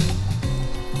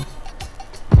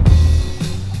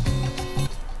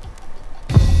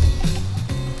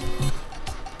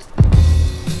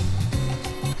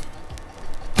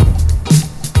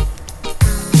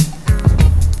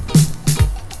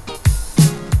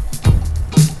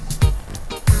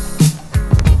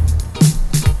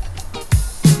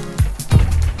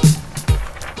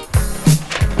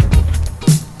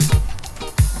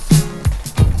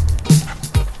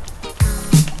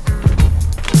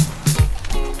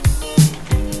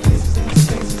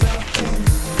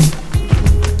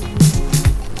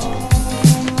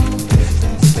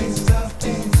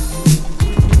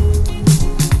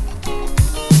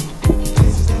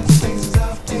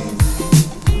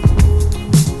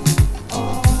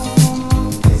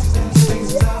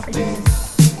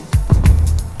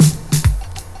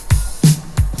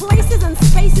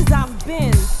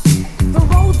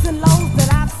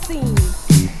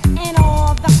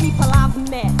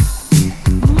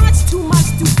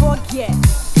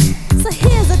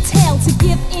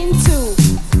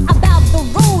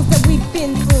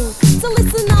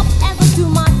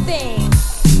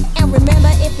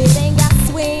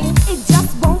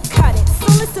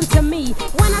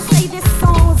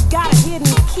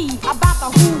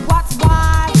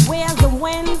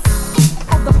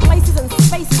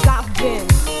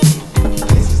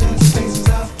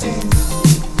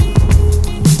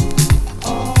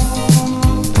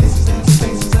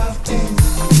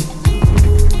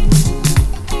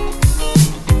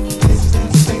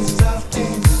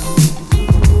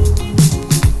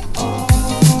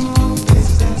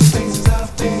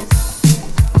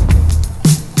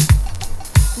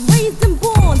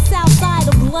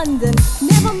 London.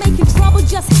 Never making trouble,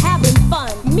 just having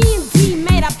fun. Me and D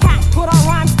made a pact, put our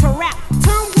rhymes to rap,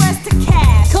 turn words to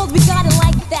cash. Cause we got it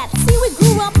like that. See, we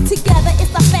grew up together, it's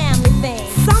a family thing.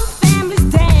 Some families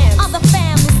dance, other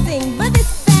families sing, but this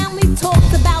family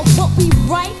talks about what we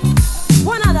write.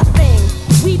 One other thing,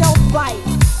 we don't bite.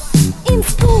 In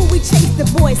school, we chased the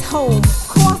boys home,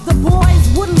 cause the boys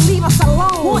wouldn't leave us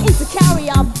alone. Wanting to carry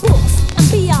our books and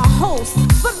be our hosts.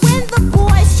 But when the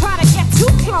boys try to get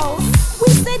too close, we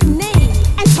said nay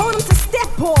and told them to step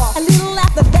off. A little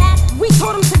after that, we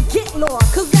told them to get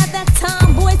lost. Cause at that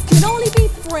time, boys could only be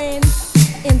friends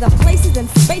in the places and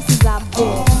spaces I've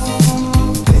been.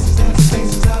 Places and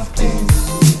spaces I've been.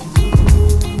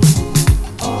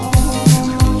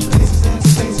 Places and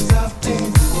spaces I've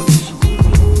been.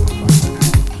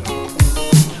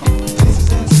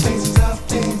 Places and spaces I've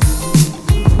been.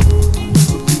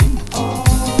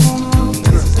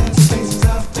 Places and spaces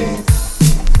I've been.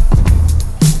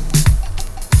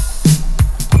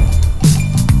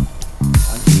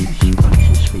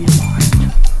 Spaces for your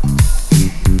mind.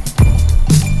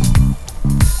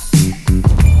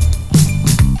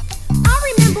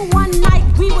 I remember one night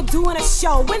we were doing a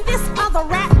show when this other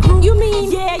rap group, you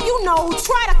mean, yeah, you know,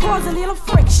 try to cause a little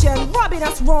friction, rubbing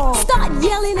us wrong. Start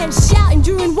yelling and shouting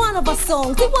during one of our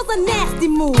songs. It was a nasty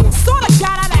move. Sorta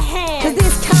got out of hand. Cause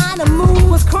this kind of move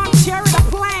was contrary to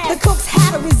plan. the cooks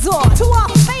had to resort To our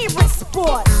favorite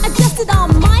sport. adjusted our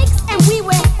mics And we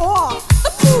went off.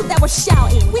 the crew that was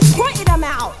shouting. We pointed them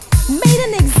out Made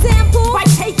an example, by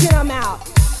taking them out.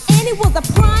 and it was a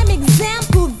prime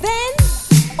example then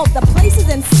of the places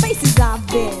and spaces I've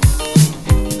been.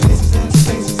 Places and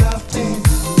spaces I've been.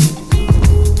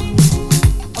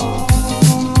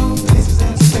 Places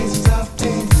and spaces I've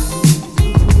been.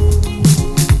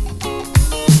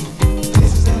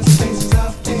 Places and spaces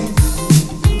I've been.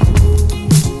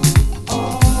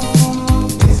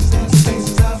 Places and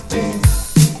spaces I've been.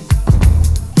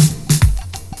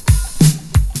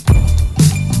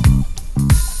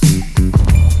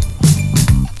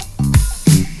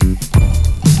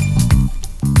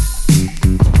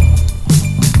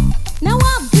 Now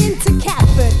I've been to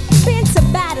Catford, been to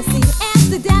Battersea,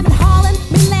 Amsterdam and Holland,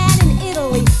 Milan and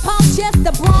Italy,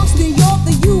 Palchester, Bronx, New York,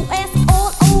 the US,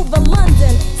 all over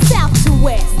London, south to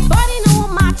west. But in all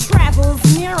my travels,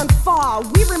 near and far,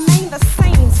 we remain the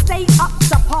same, stay up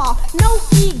to par. No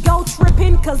ego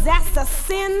tripping, cause that's a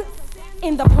sin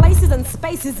in the places and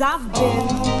spaces I've been.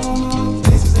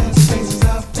 Places and spaces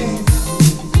I've been.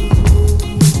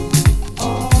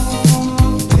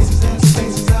 Places and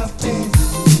spaces I've been.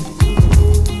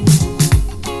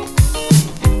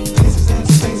 Places and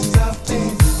spaces I've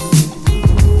been.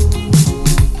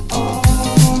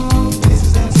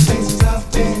 Places and spaces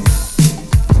I've been.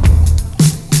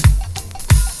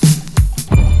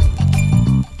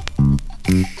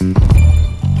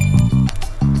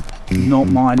 Not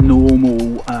my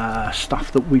normal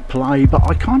stuff that we play, but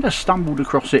I kind of stumbled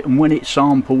across it, and when it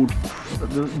sampled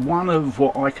one of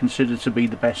what I consider to be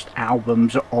the best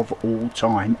albums of all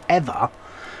time ever,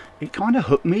 it kind of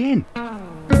hooked me in.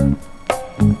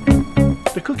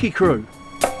 The Cookie Crew.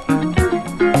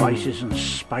 Places and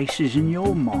spaces in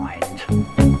your mind.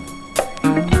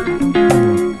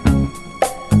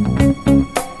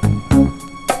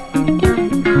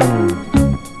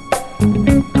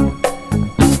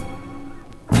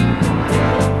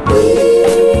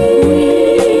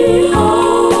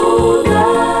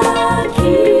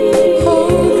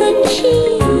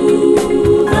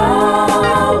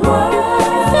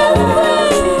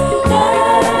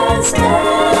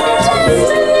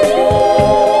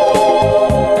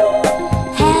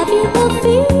 Have you a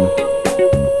feeling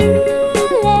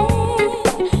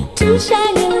to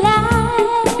shine your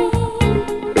light?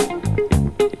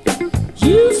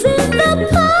 Using the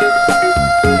power,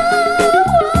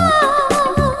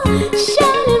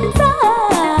 shining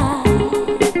bright.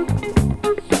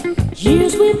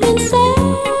 Years we've been searching,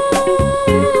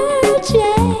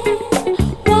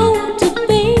 want to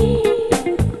be.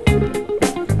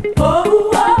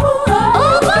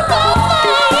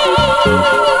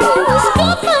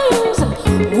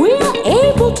 We're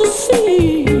able to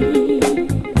see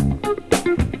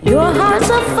your heart's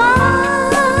a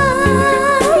fire,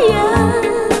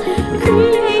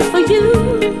 create for you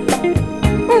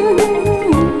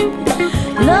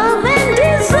love and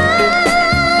desire,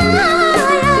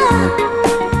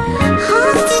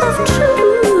 hearts of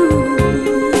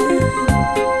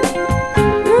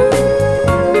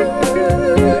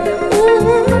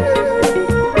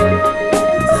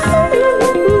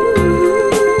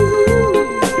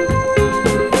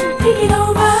Take it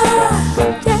over,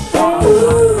 yeah.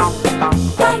 Ooh,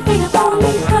 right finger.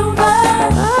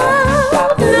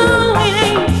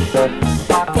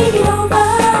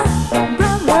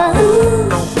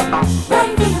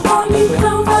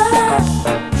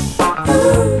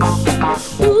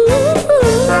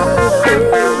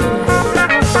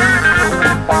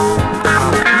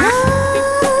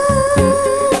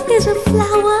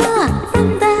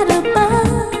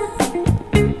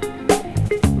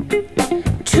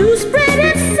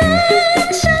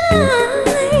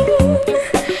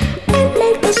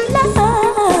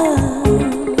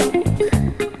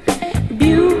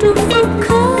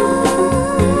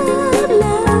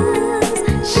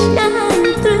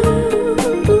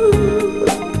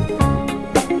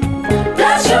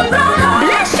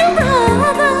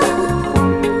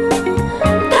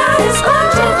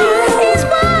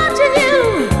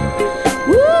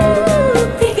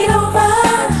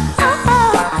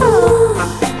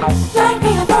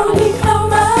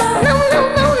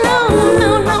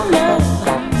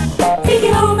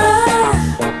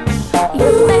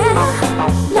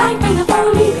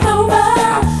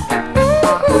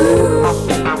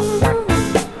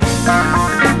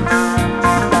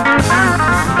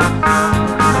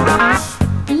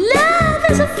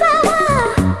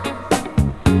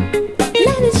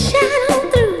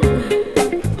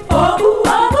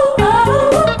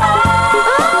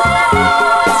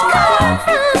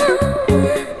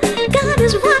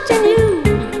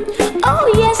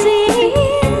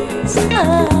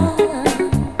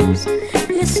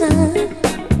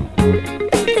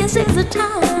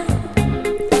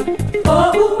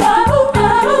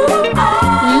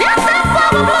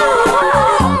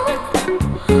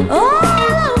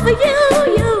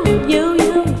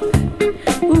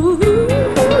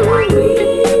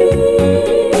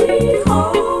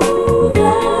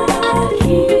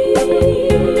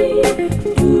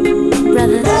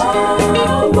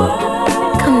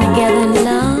 together in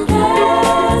love.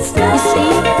 You see,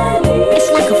 it's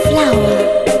like a flower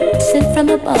sent from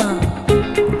above.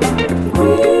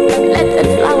 Let that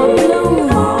flower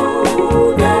bloom all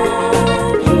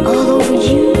over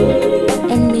you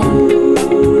and me,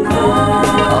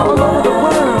 all over the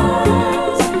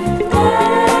world.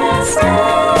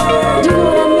 Do you know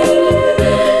what I mean?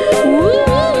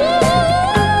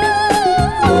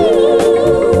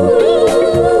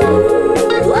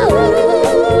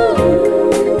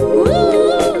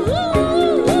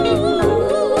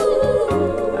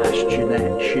 That's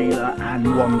Jeanette, Sheila and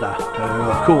Wanda,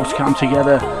 who of course come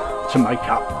together to make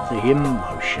up the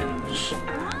Emotions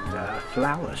and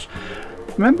Flowers.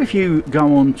 Remember, if you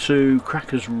go on to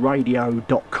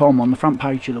crackersradio.com, on the front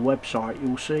page of the website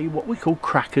you'll see what we call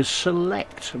Crackers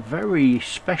Select, a very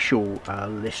special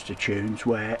list of tunes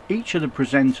where each of the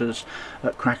presenters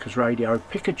at Crackers Radio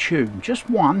pick a tune, just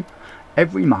one,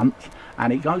 every month,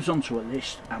 and it goes onto a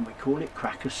list and we call it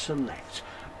Crackers Select.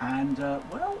 And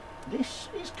well, this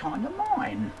is kind of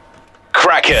mine.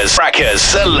 Crackers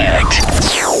Select.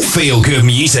 Feel good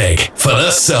music for the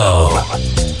soul.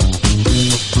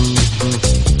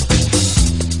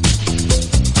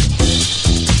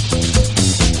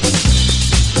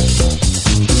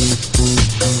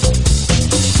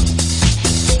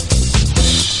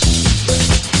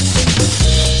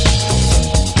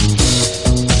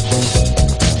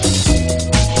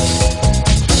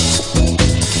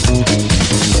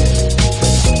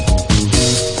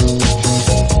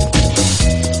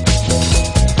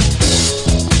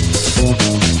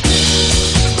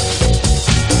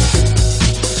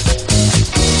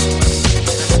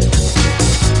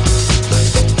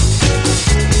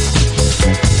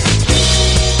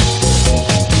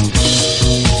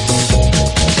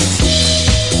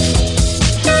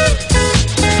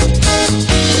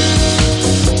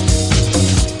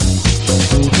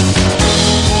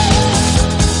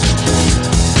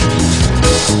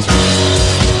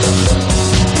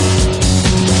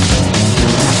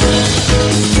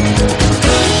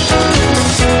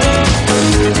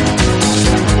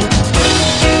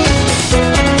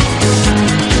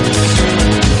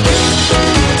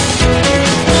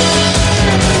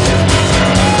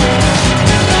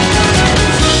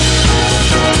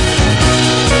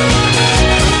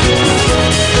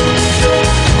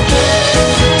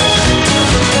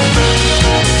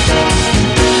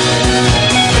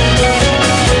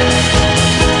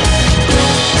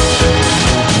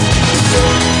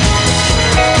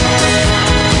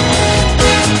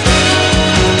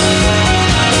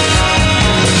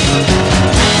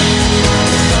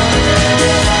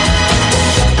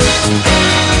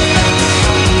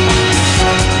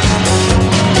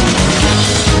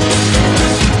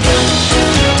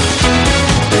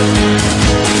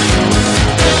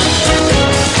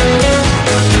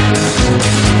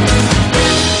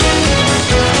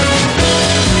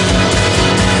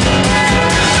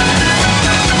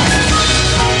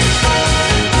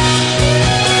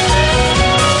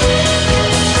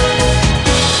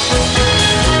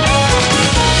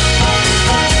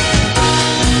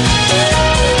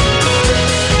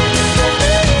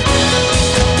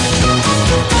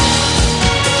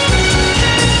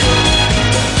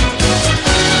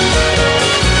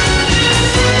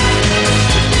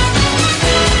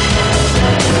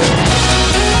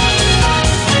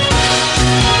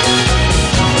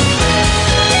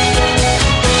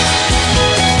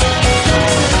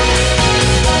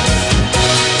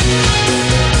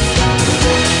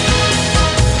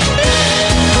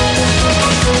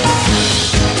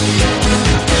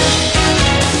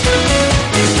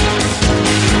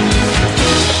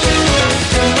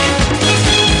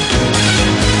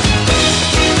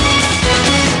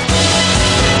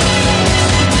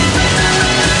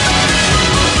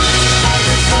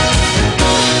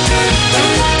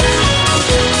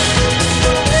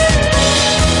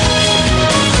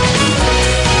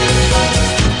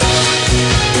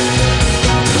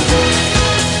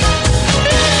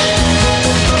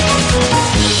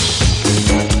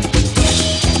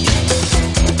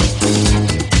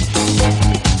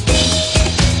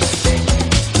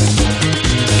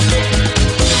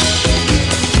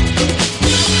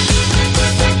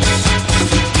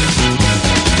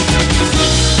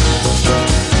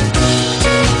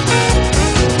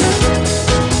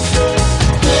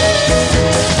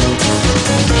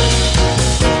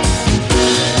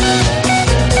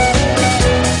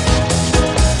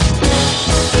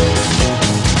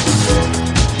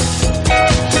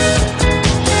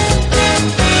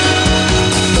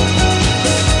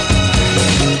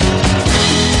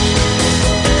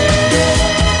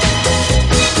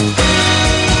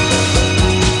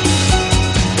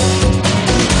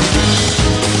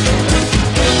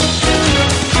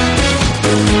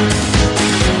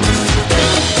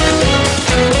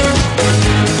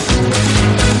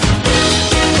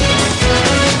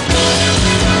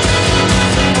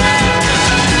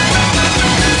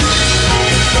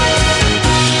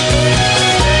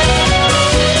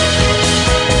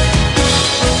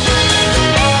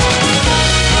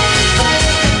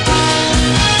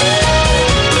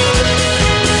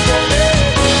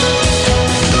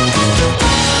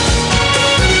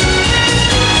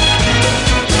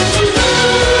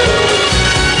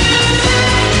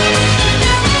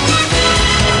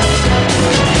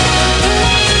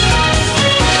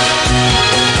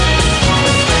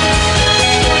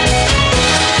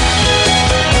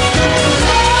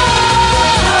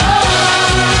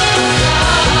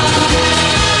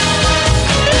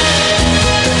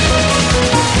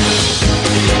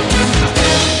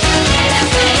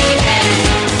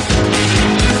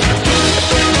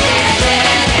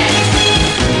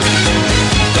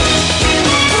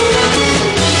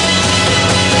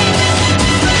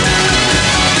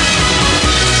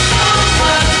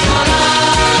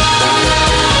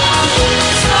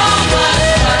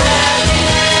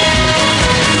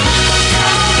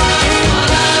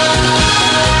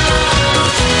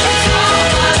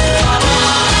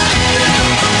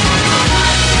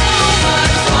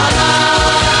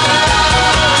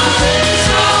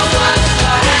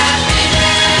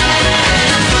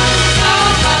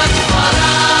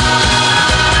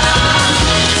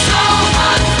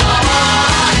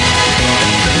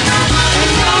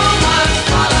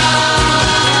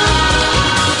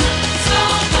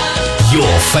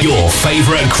 Your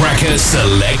favorite Crackers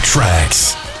Select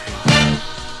tracks.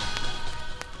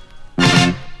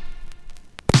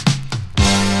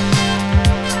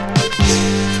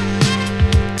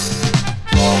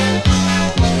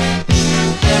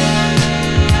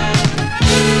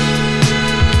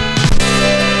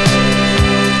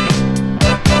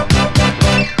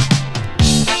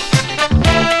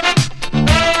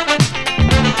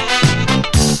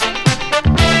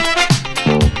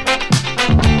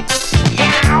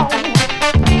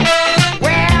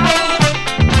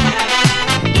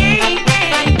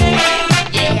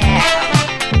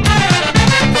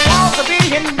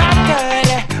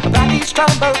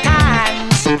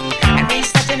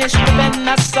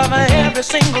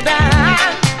 Single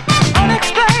dime.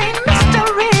 Unexplained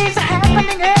mysteries are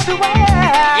happening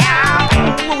everywhere.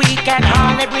 Yeah, we can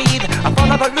hardly breathe,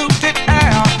 full of polluted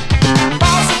air.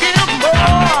 False give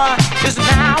more is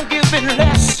now giving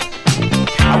less.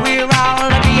 We're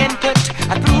all being put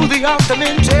through the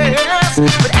ultimate test.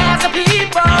 But as a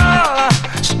people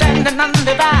standing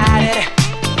undivided,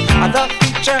 the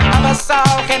future of us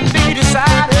all can be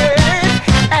decided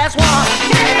as one.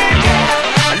 Yeah,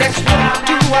 yeah. Let's look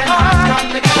to our heart.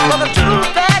 For the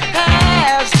truth that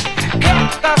has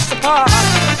kept us apart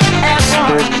as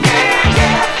one. Yeah,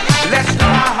 yeah. Let's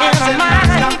look in our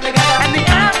mind, and the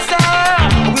answer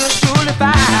we'll surely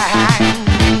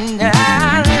find.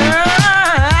 Yeah,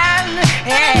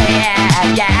 yeah,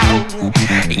 yeah, yeah,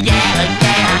 yeah.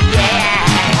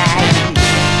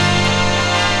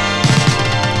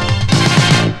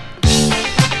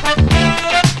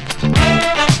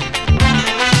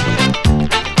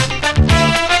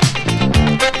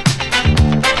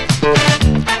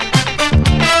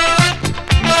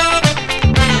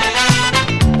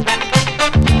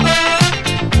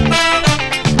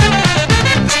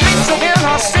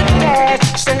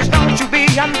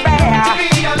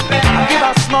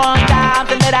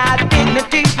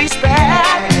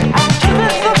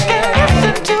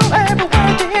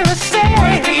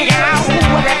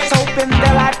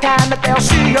 They'll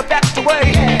see a better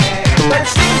way, but it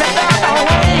seems that there's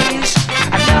always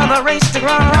another race to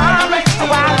run.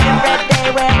 While every day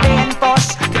we're being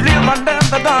forced to live under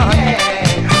the gun.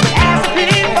 But as a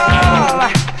people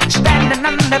standing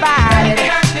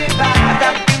undivided,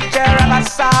 the future of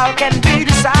us all can be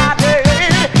decided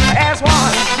as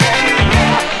one.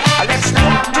 Let's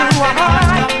look to our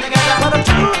heart for the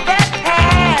truth that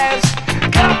has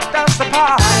kept us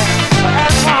apart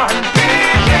as one.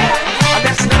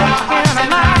 Let's look in our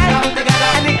mind,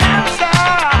 and the answer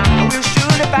we'll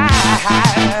surely find.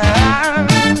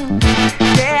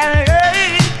 Yeah, yeah,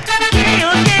 yeah,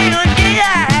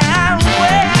 yeah,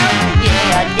 well,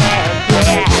 yeah, yeah,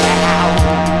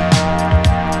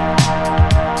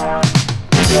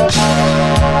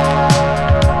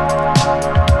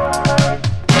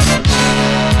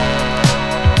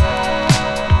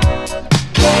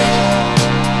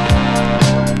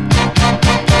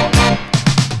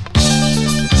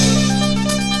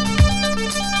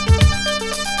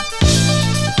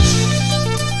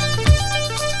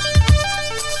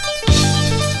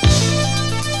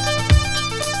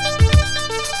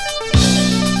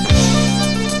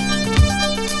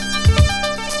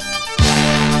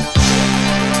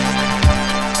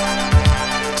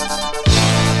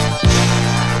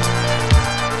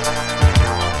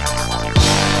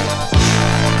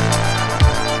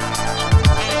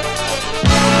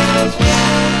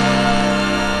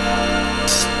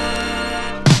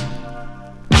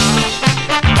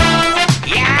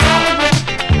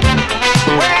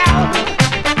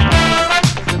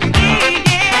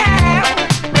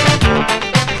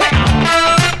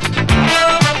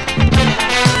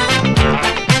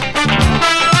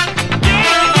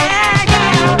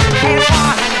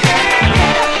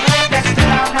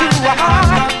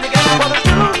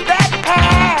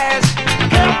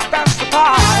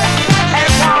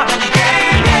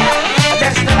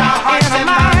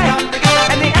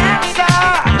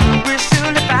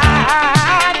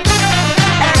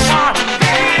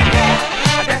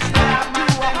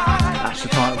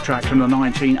 From the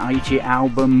 1980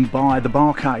 album by the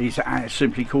Barcades,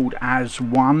 simply called As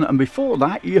One, and before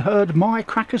that you heard my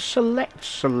Crackers Select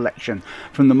selection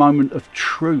from the Moment of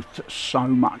Truth, So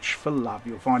Much for Love.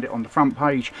 You'll find it on the front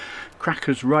page,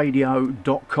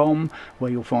 crackersradio.com,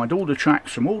 where you'll find all the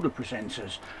tracks from all the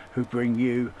presenters who bring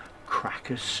you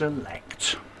Crackers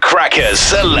Select. Crackers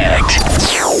Select.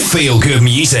 Feel good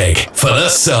music for the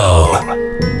soul.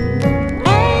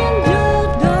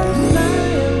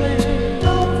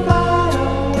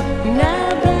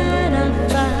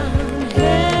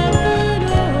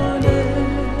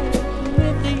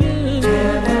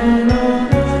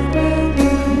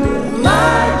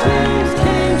 My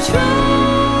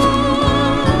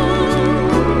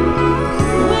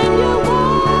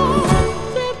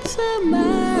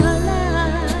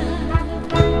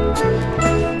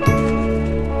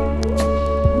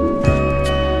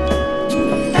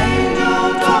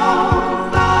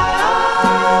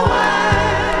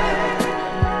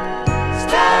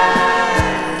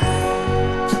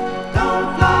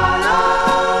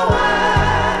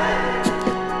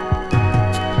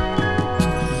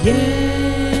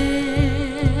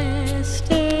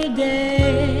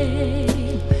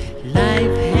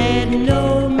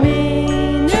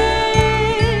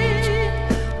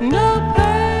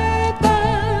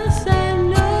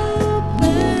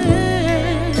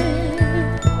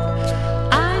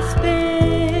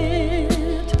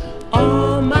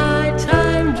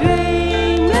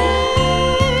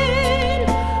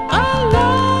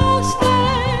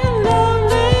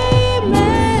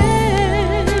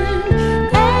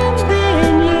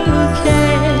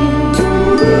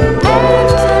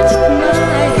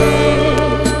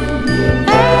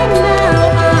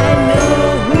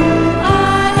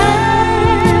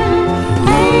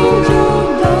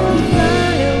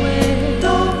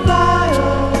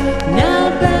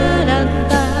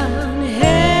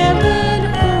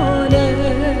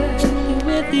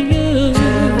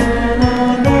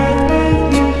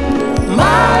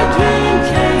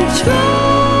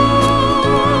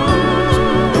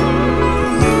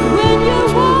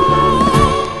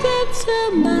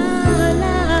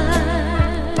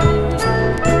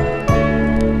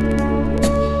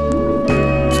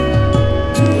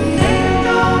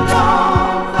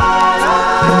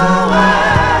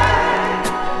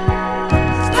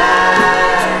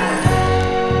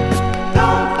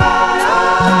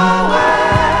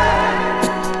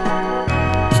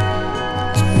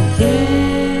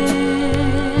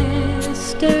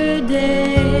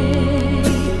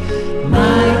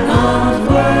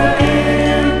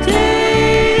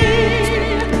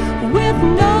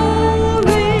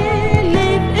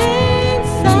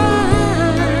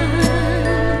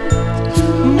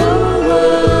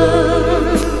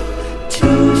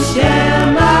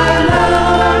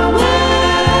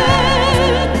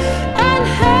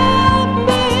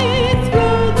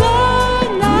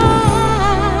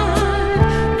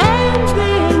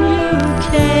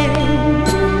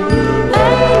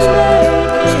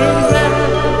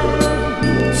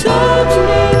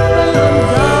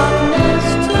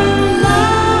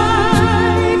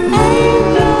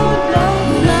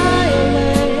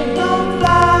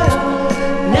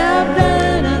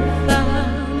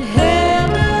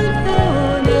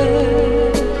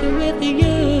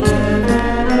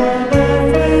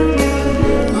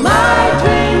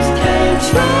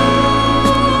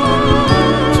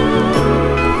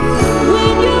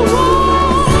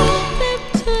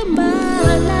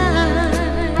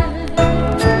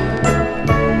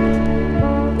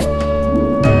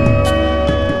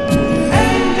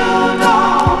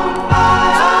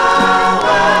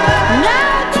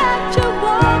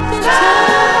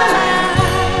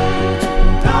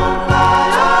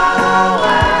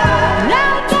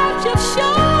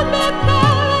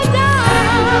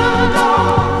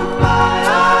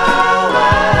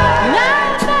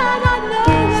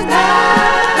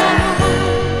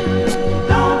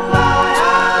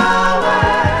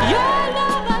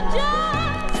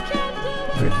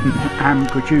Written and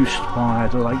produced by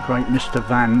the late great Mr.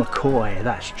 Van McCoy.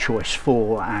 That's choice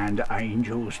 4, and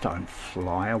Angels Don't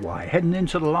Fly Away. Heading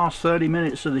into the last 30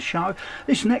 minutes of the show.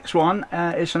 This next one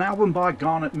is an album by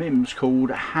Garnet Mims called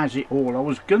Has It All. I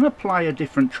was going to play a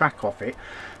different track off it,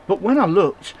 but when I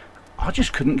looked, I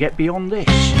just couldn't get beyond this.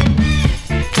 Yeah.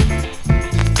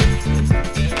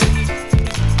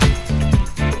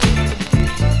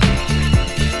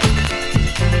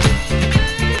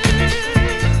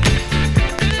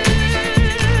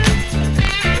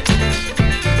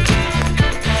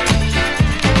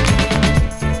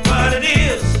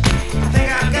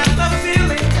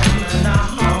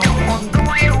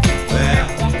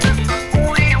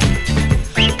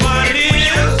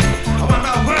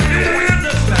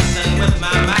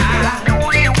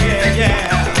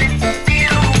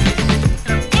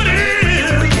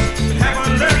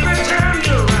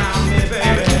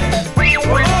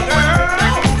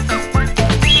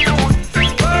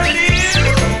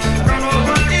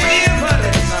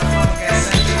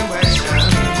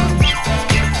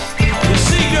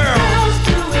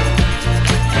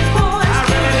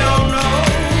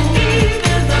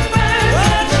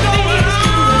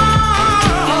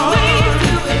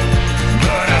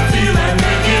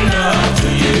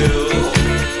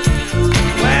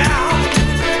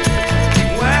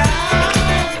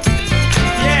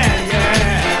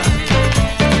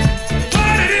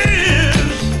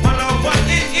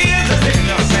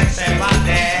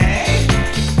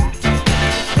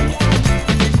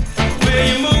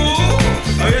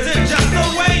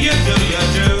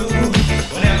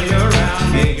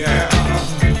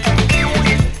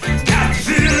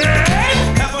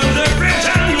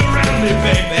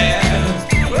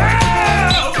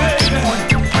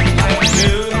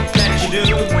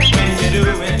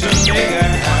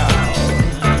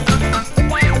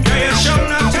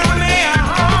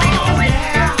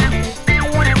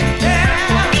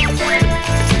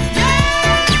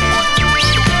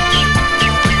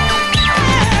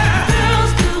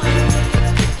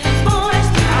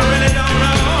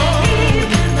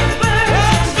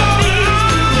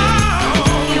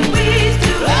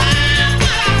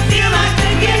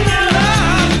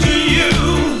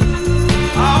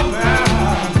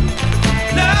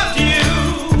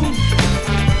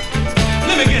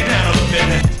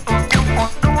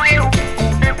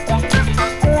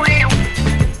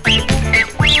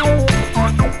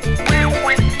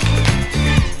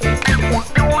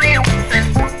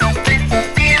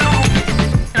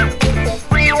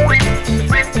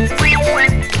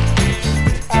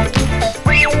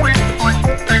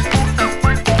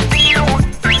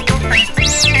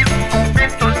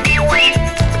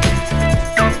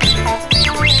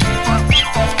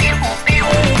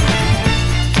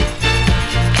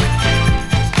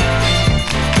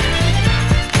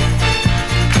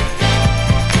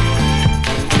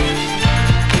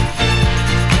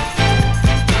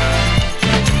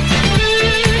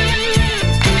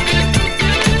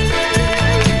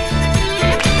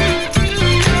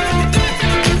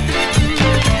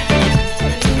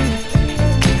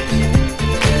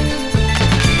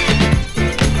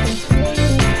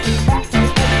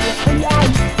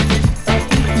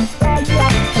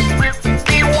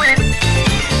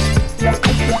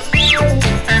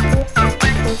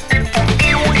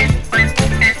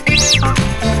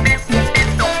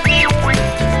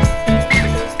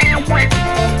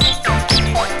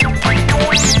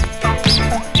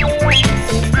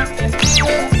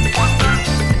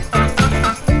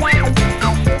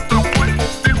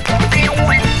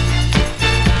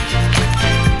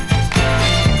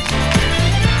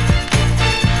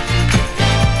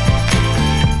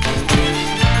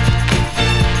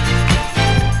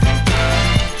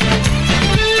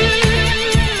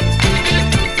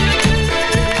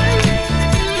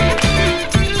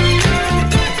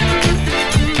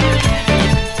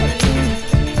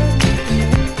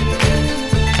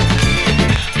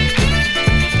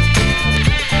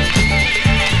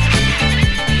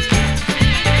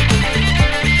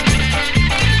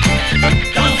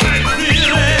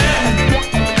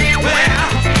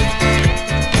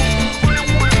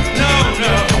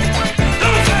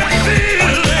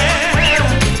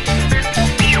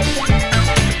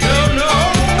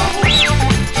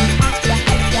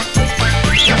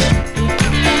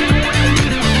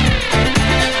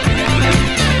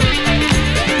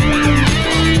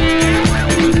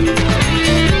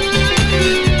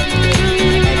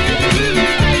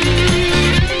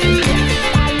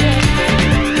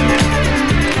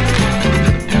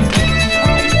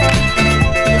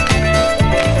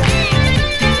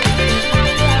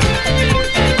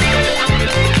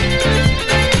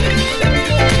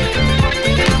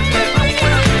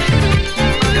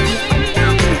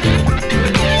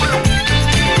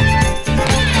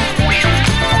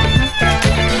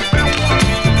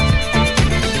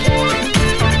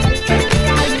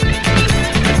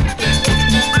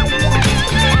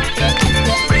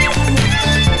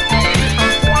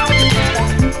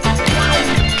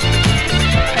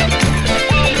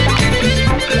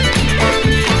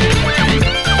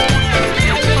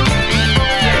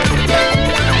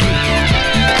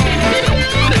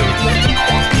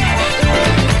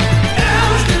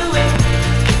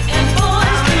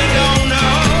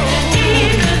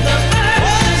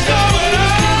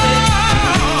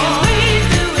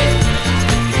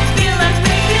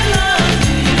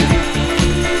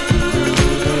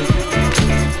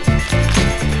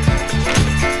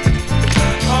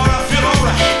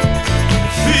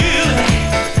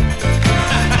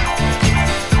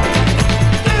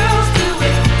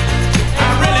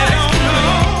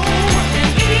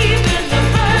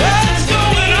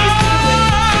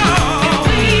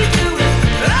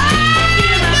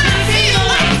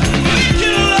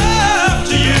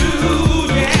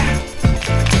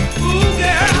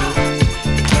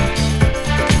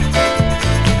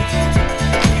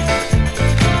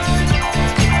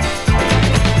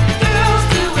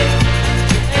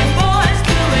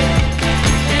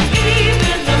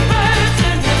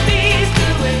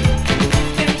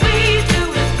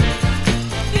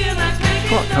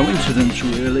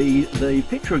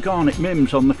 picture of Garnet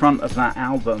Mims on the front of that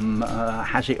album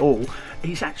has it all.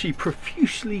 He's actually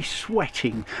profusely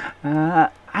sweating,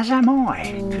 as am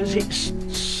I, because it's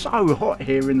so hot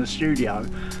here in the studio.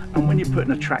 And when you're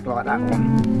putting a track like that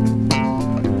on,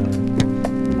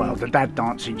 well, the dad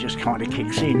dancing just kind of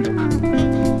kicks in.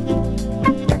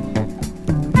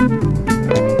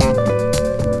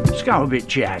 Let's go a bit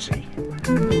jazzy.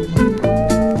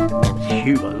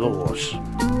 Humour Laws.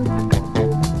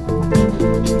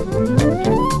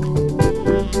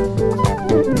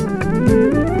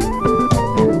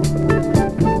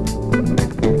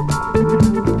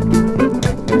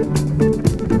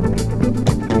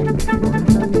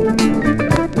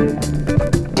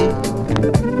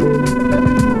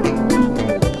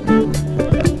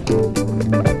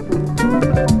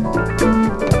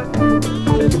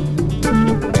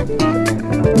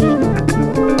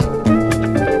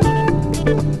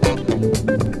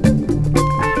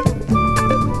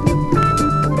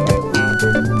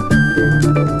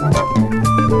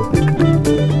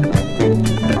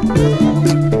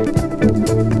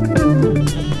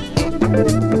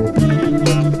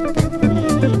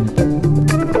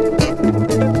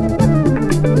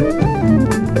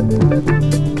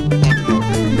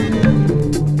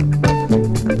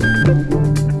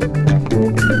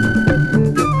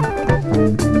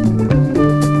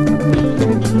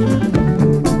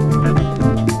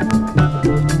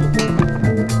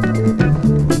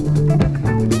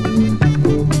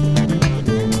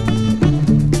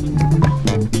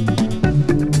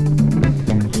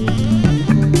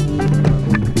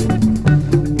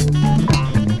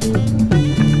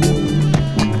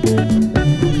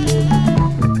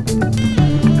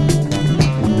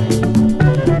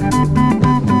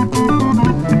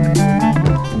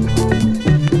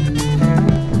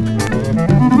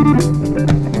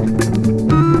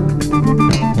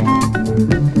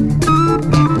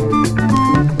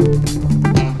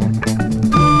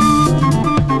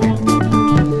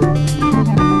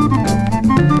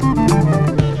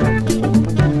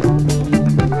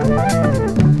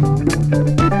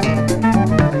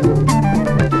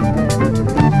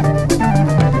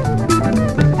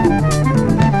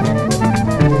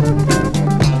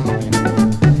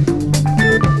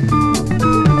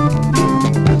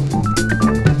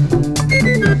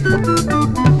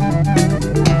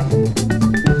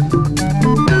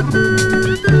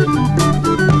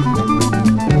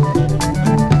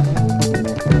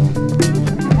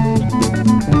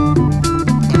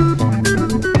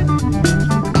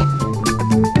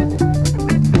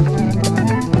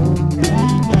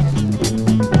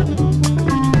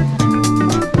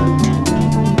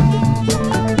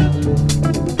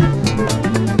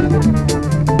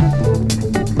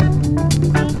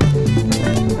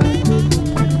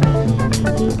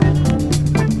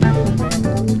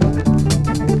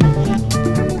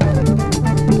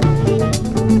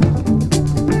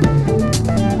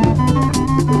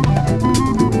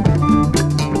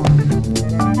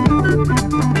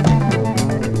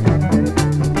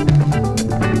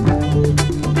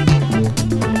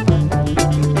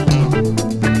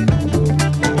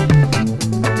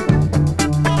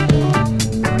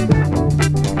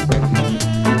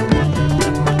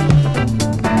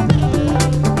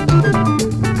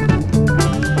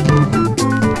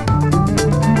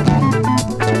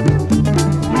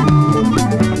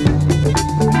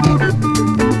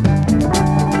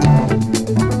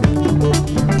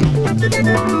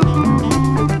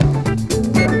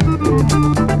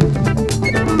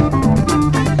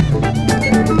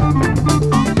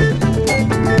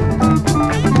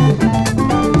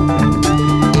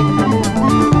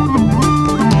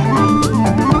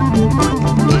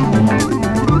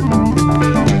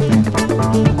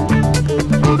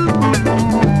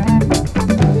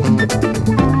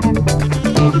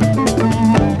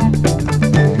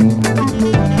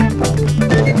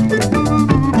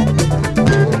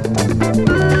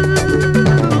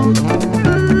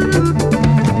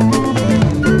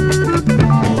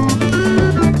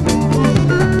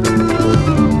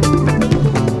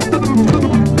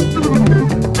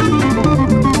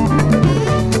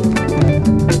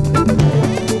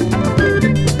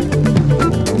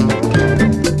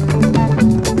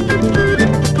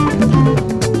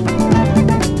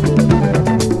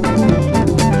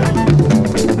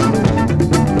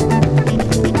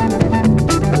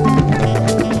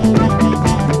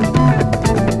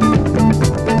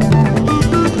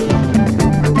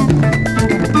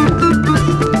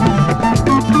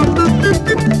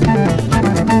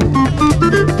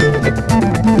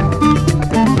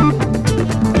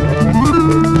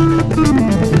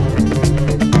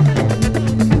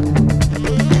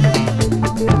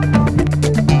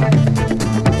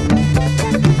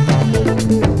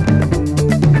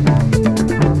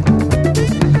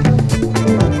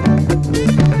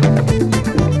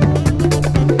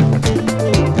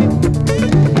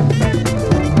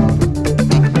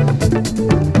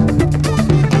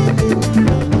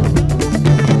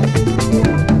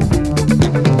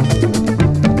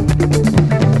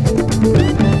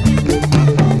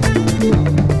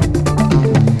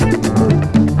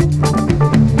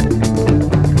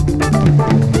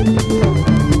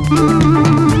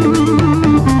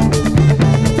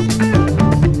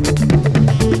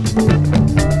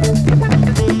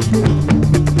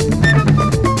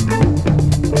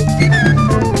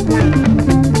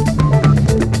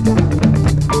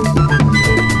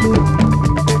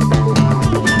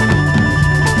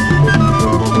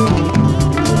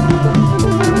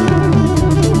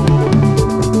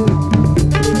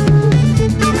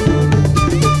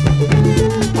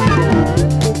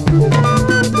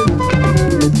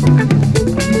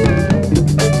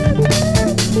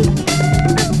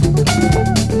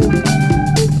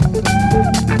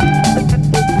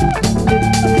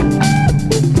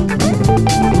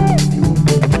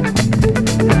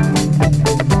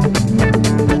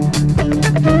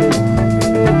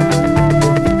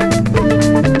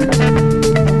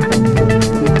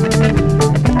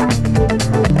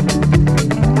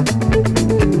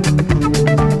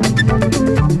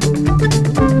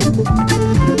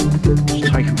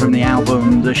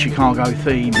 album, the Chicago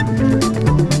theme.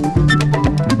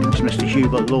 It's Mr.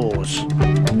 Hubert Laws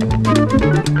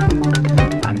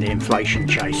and the Inflation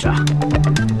Chaser.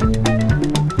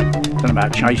 Don't know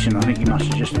about chasing, I think he must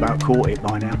have just about caught it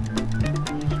by now.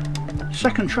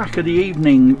 Second track of the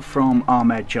evening from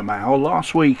Ahmed Jamal.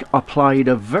 Last week I played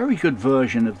a very good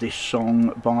version of this song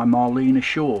by Marlena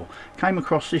Shaw. Came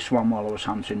across this one while I was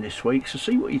hunting this week, so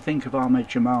see what you think of Ahmed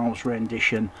Jamal's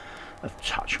rendition of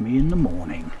Touch Me in the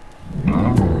Morning.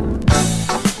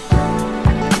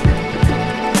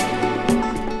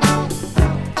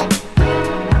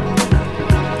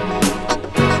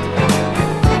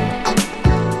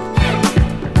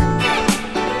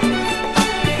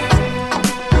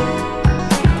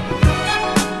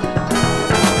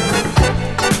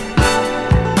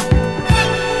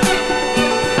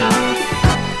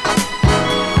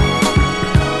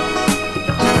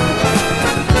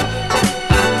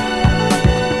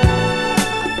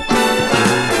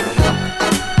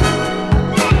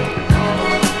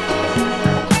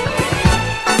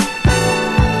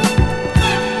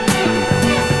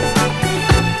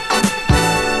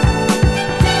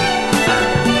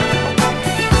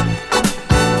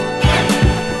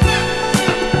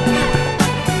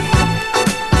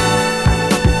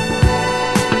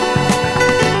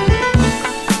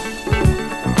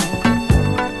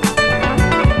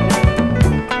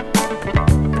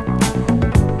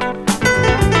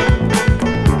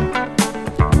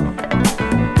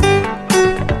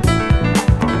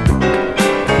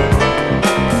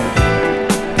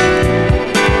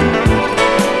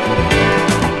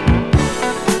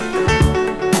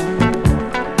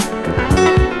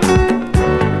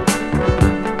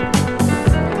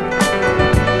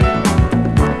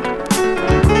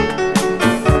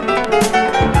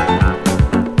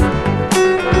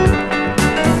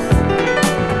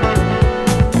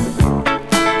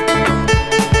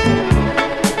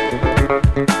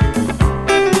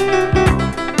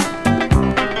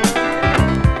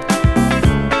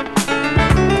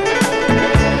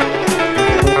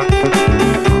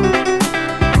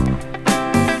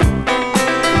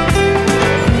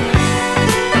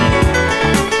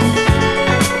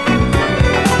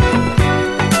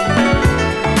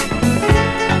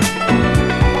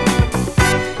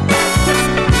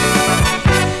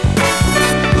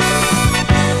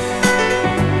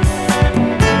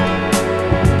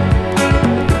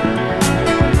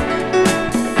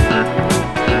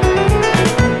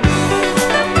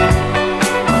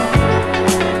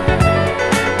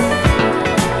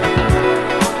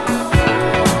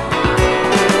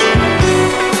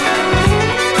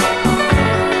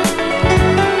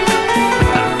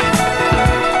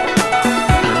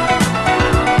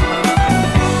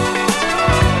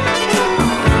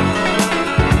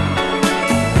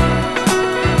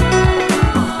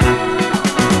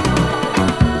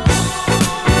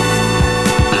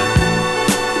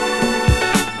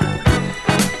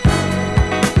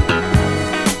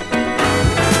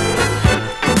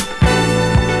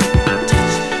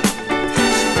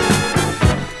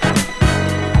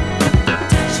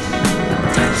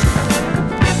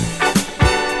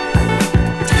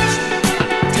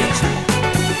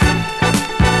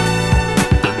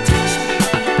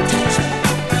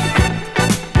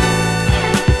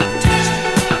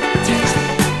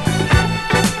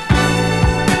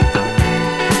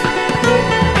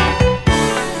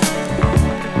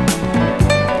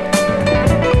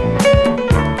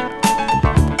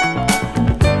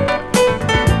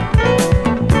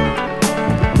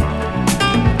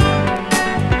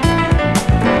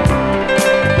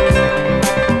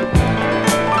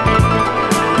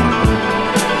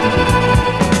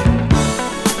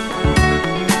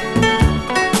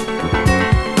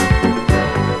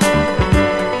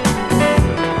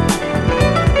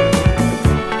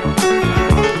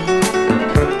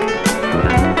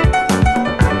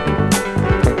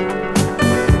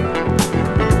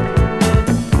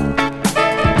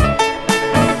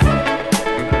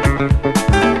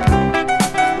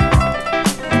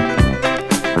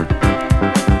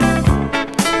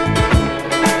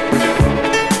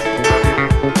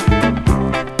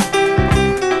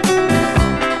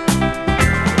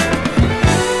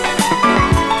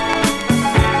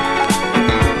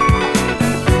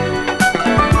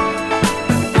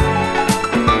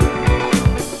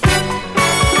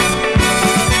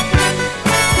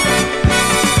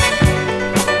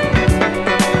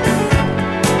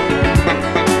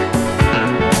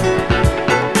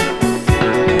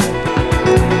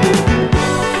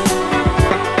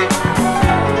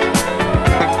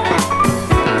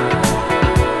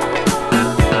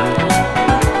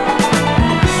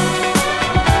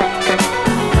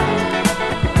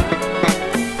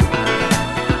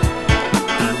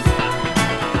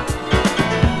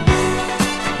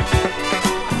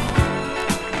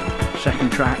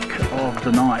 track of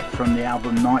the night from the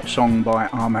album Night Song by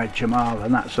Ahmad Jamal,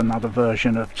 and that's another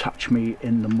version of Touch Me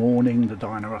in the Morning, the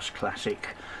Diana Ross classic,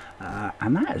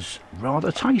 and that is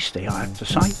rather tasty, I have to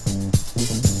say.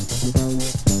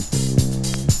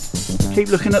 Keep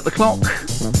looking at the clock.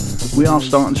 We are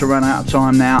starting to run out of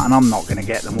time now, and I'm not going to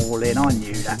get them all in. I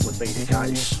knew that would be the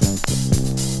case.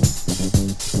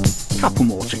 Couple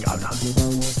more to go though.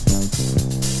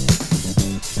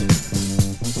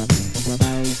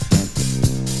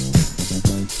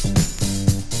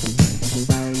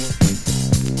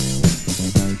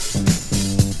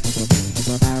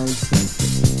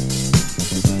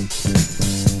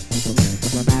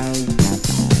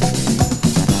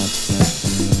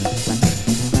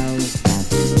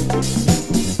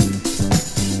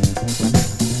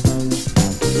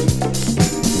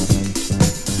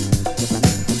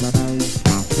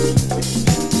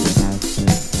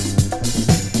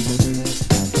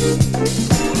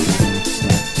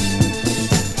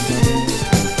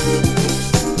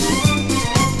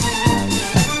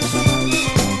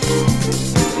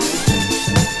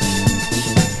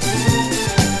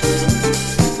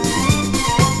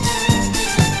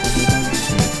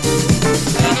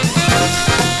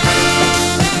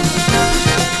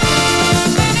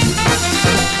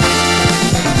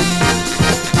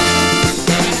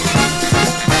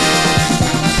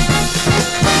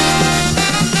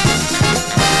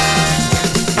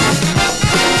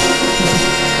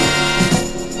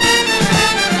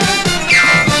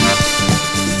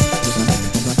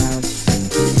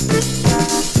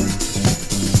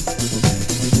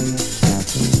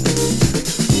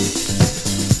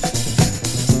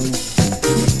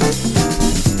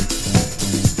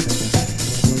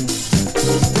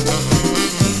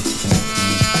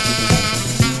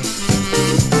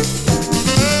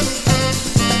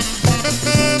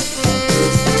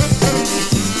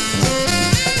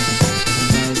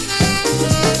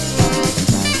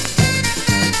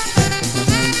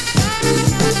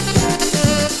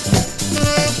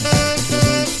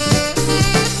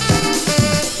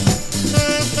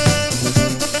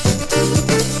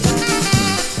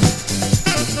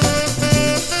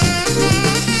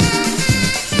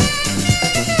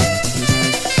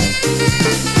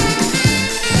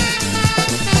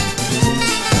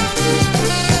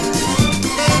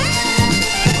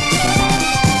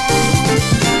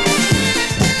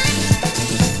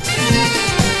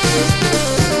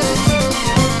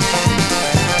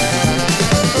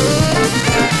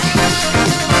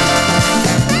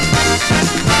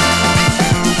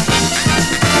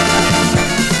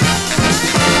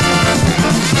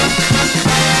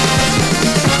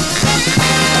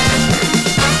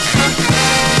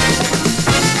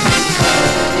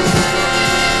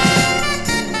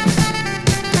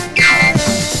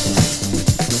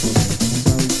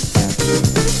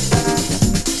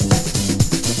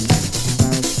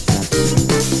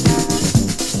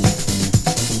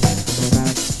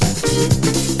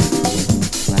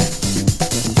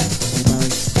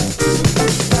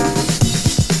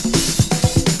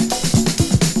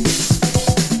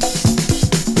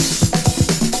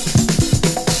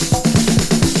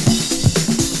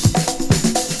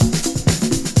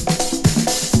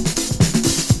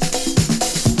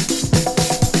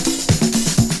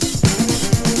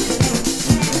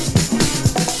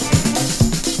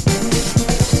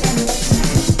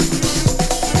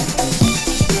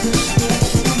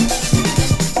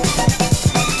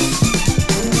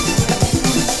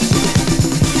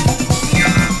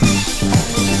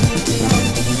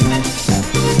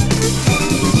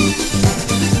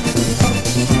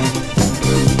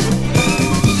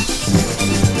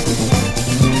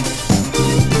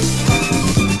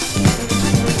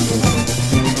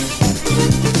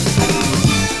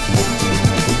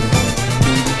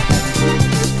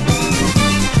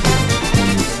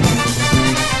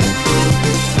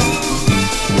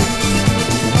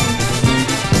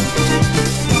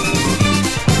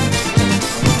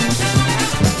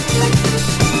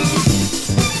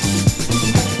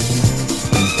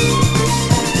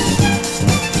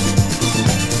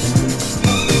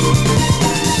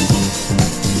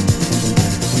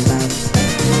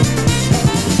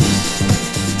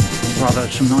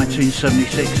 From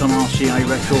 1976 on RCA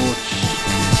Records.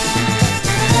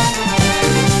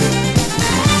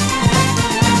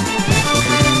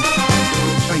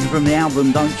 Taken from the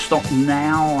album Don't Stop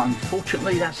Now.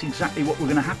 Unfortunately, that's exactly what we're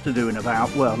going to have to do in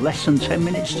about, well, less than 10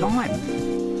 minutes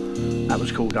time. That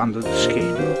was called Under the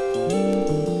Skin.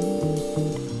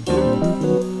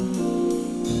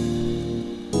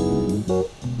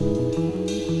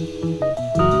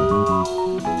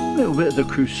 little bit of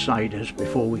the Crusaders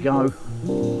before we go,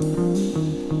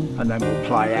 and then we'll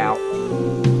play out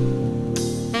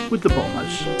with the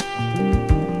Bombers.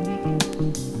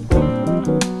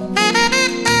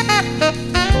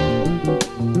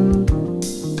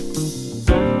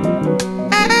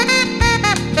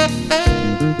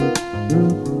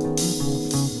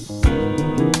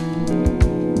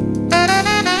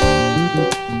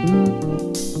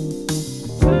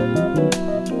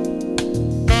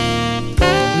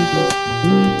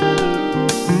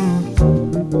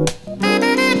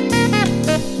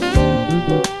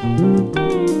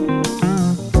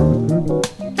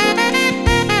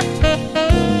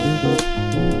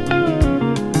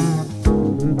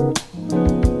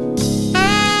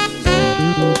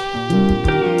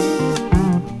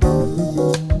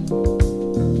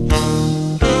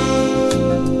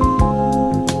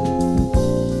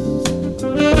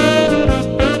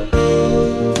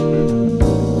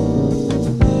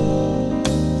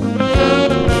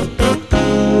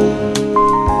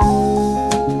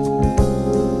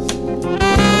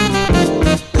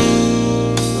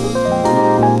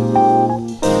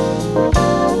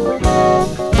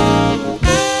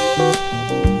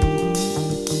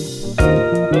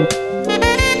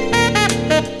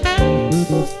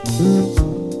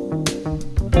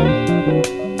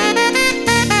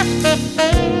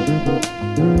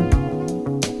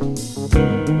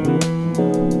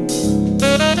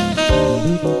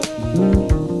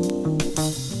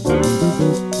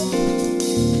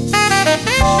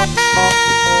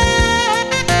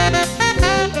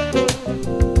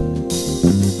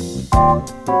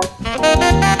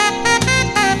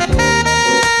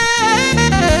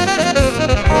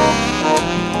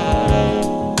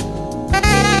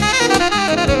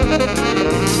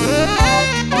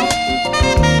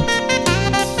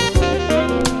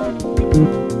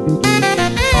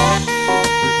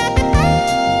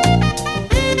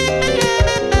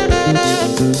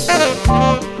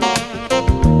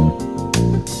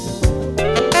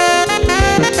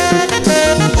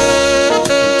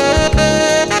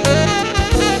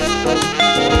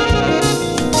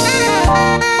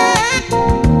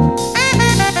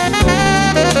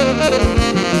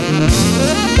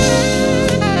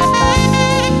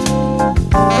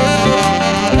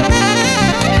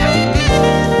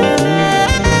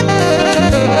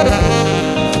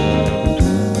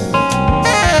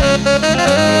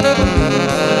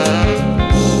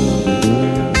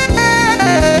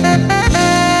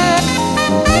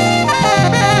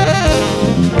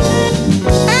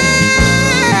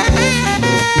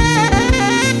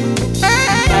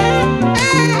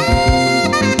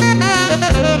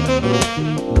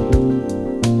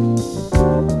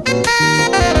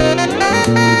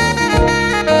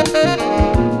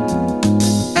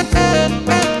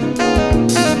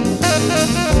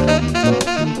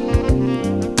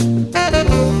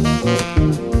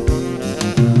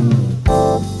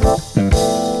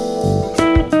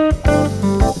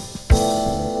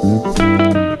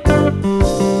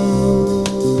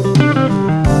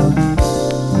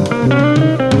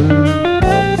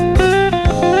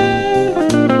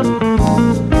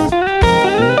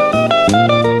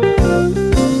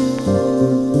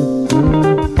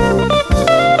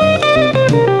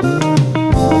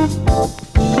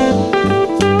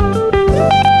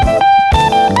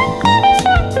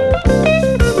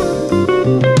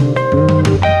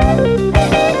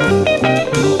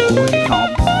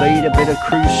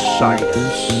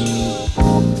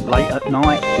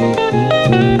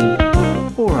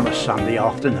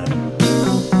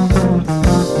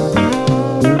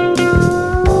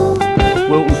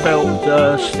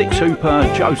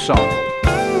 Joe Soul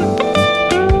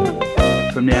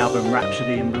from the album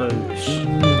Rhapsody in Blues.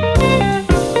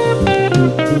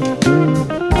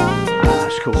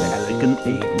 That's called Elegant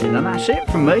Evening, and that's it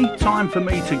from me. Time for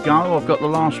me to go. I've got the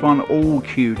last one all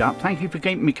queued up. Thank you for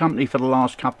keeping me company for the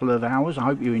last couple of hours. I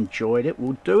hope you enjoyed it.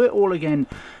 We'll do it all again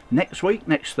next week,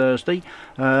 next Thursday.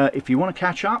 If you want to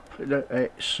catch up,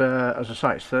 it's as I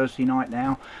say, it's Thursday night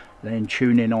now. Then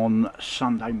tune in on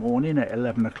Sunday morning at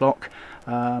 11 o'clock.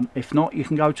 If not, you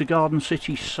can go to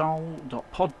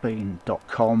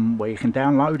gardencitysoul.podbean.com, where you can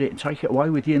download it and take it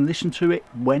away with you and listen to it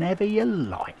whenever you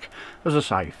like. As I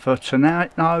say, for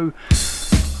tonight, no,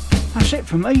 that's it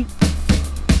for me.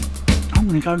 I'm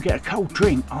going to go and get a cold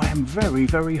drink. I am very,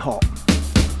 very hot.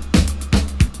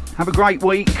 Have a great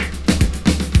week.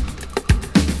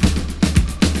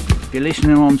 If you're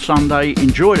listening on Sunday,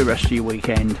 enjoy the rest of your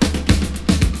weekend.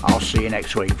 I'll see you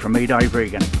next week. From me, Dave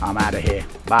Regan, I'm out of here.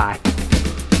 Bye.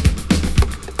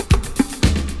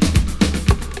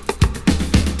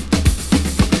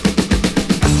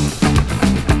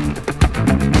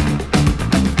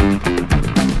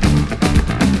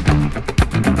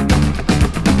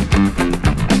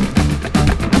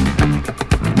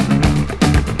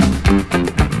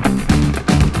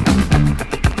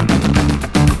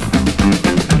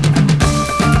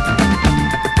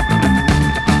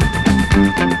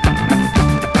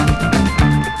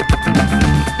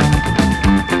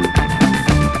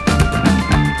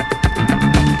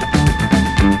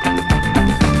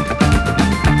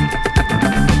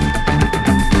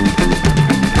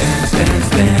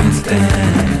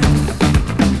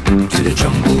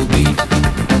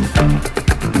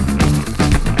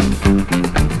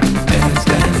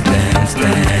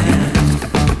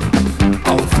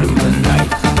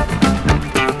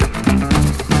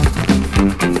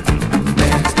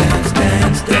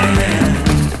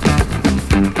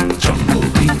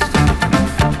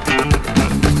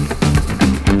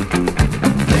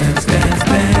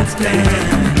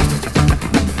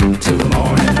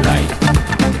 morning.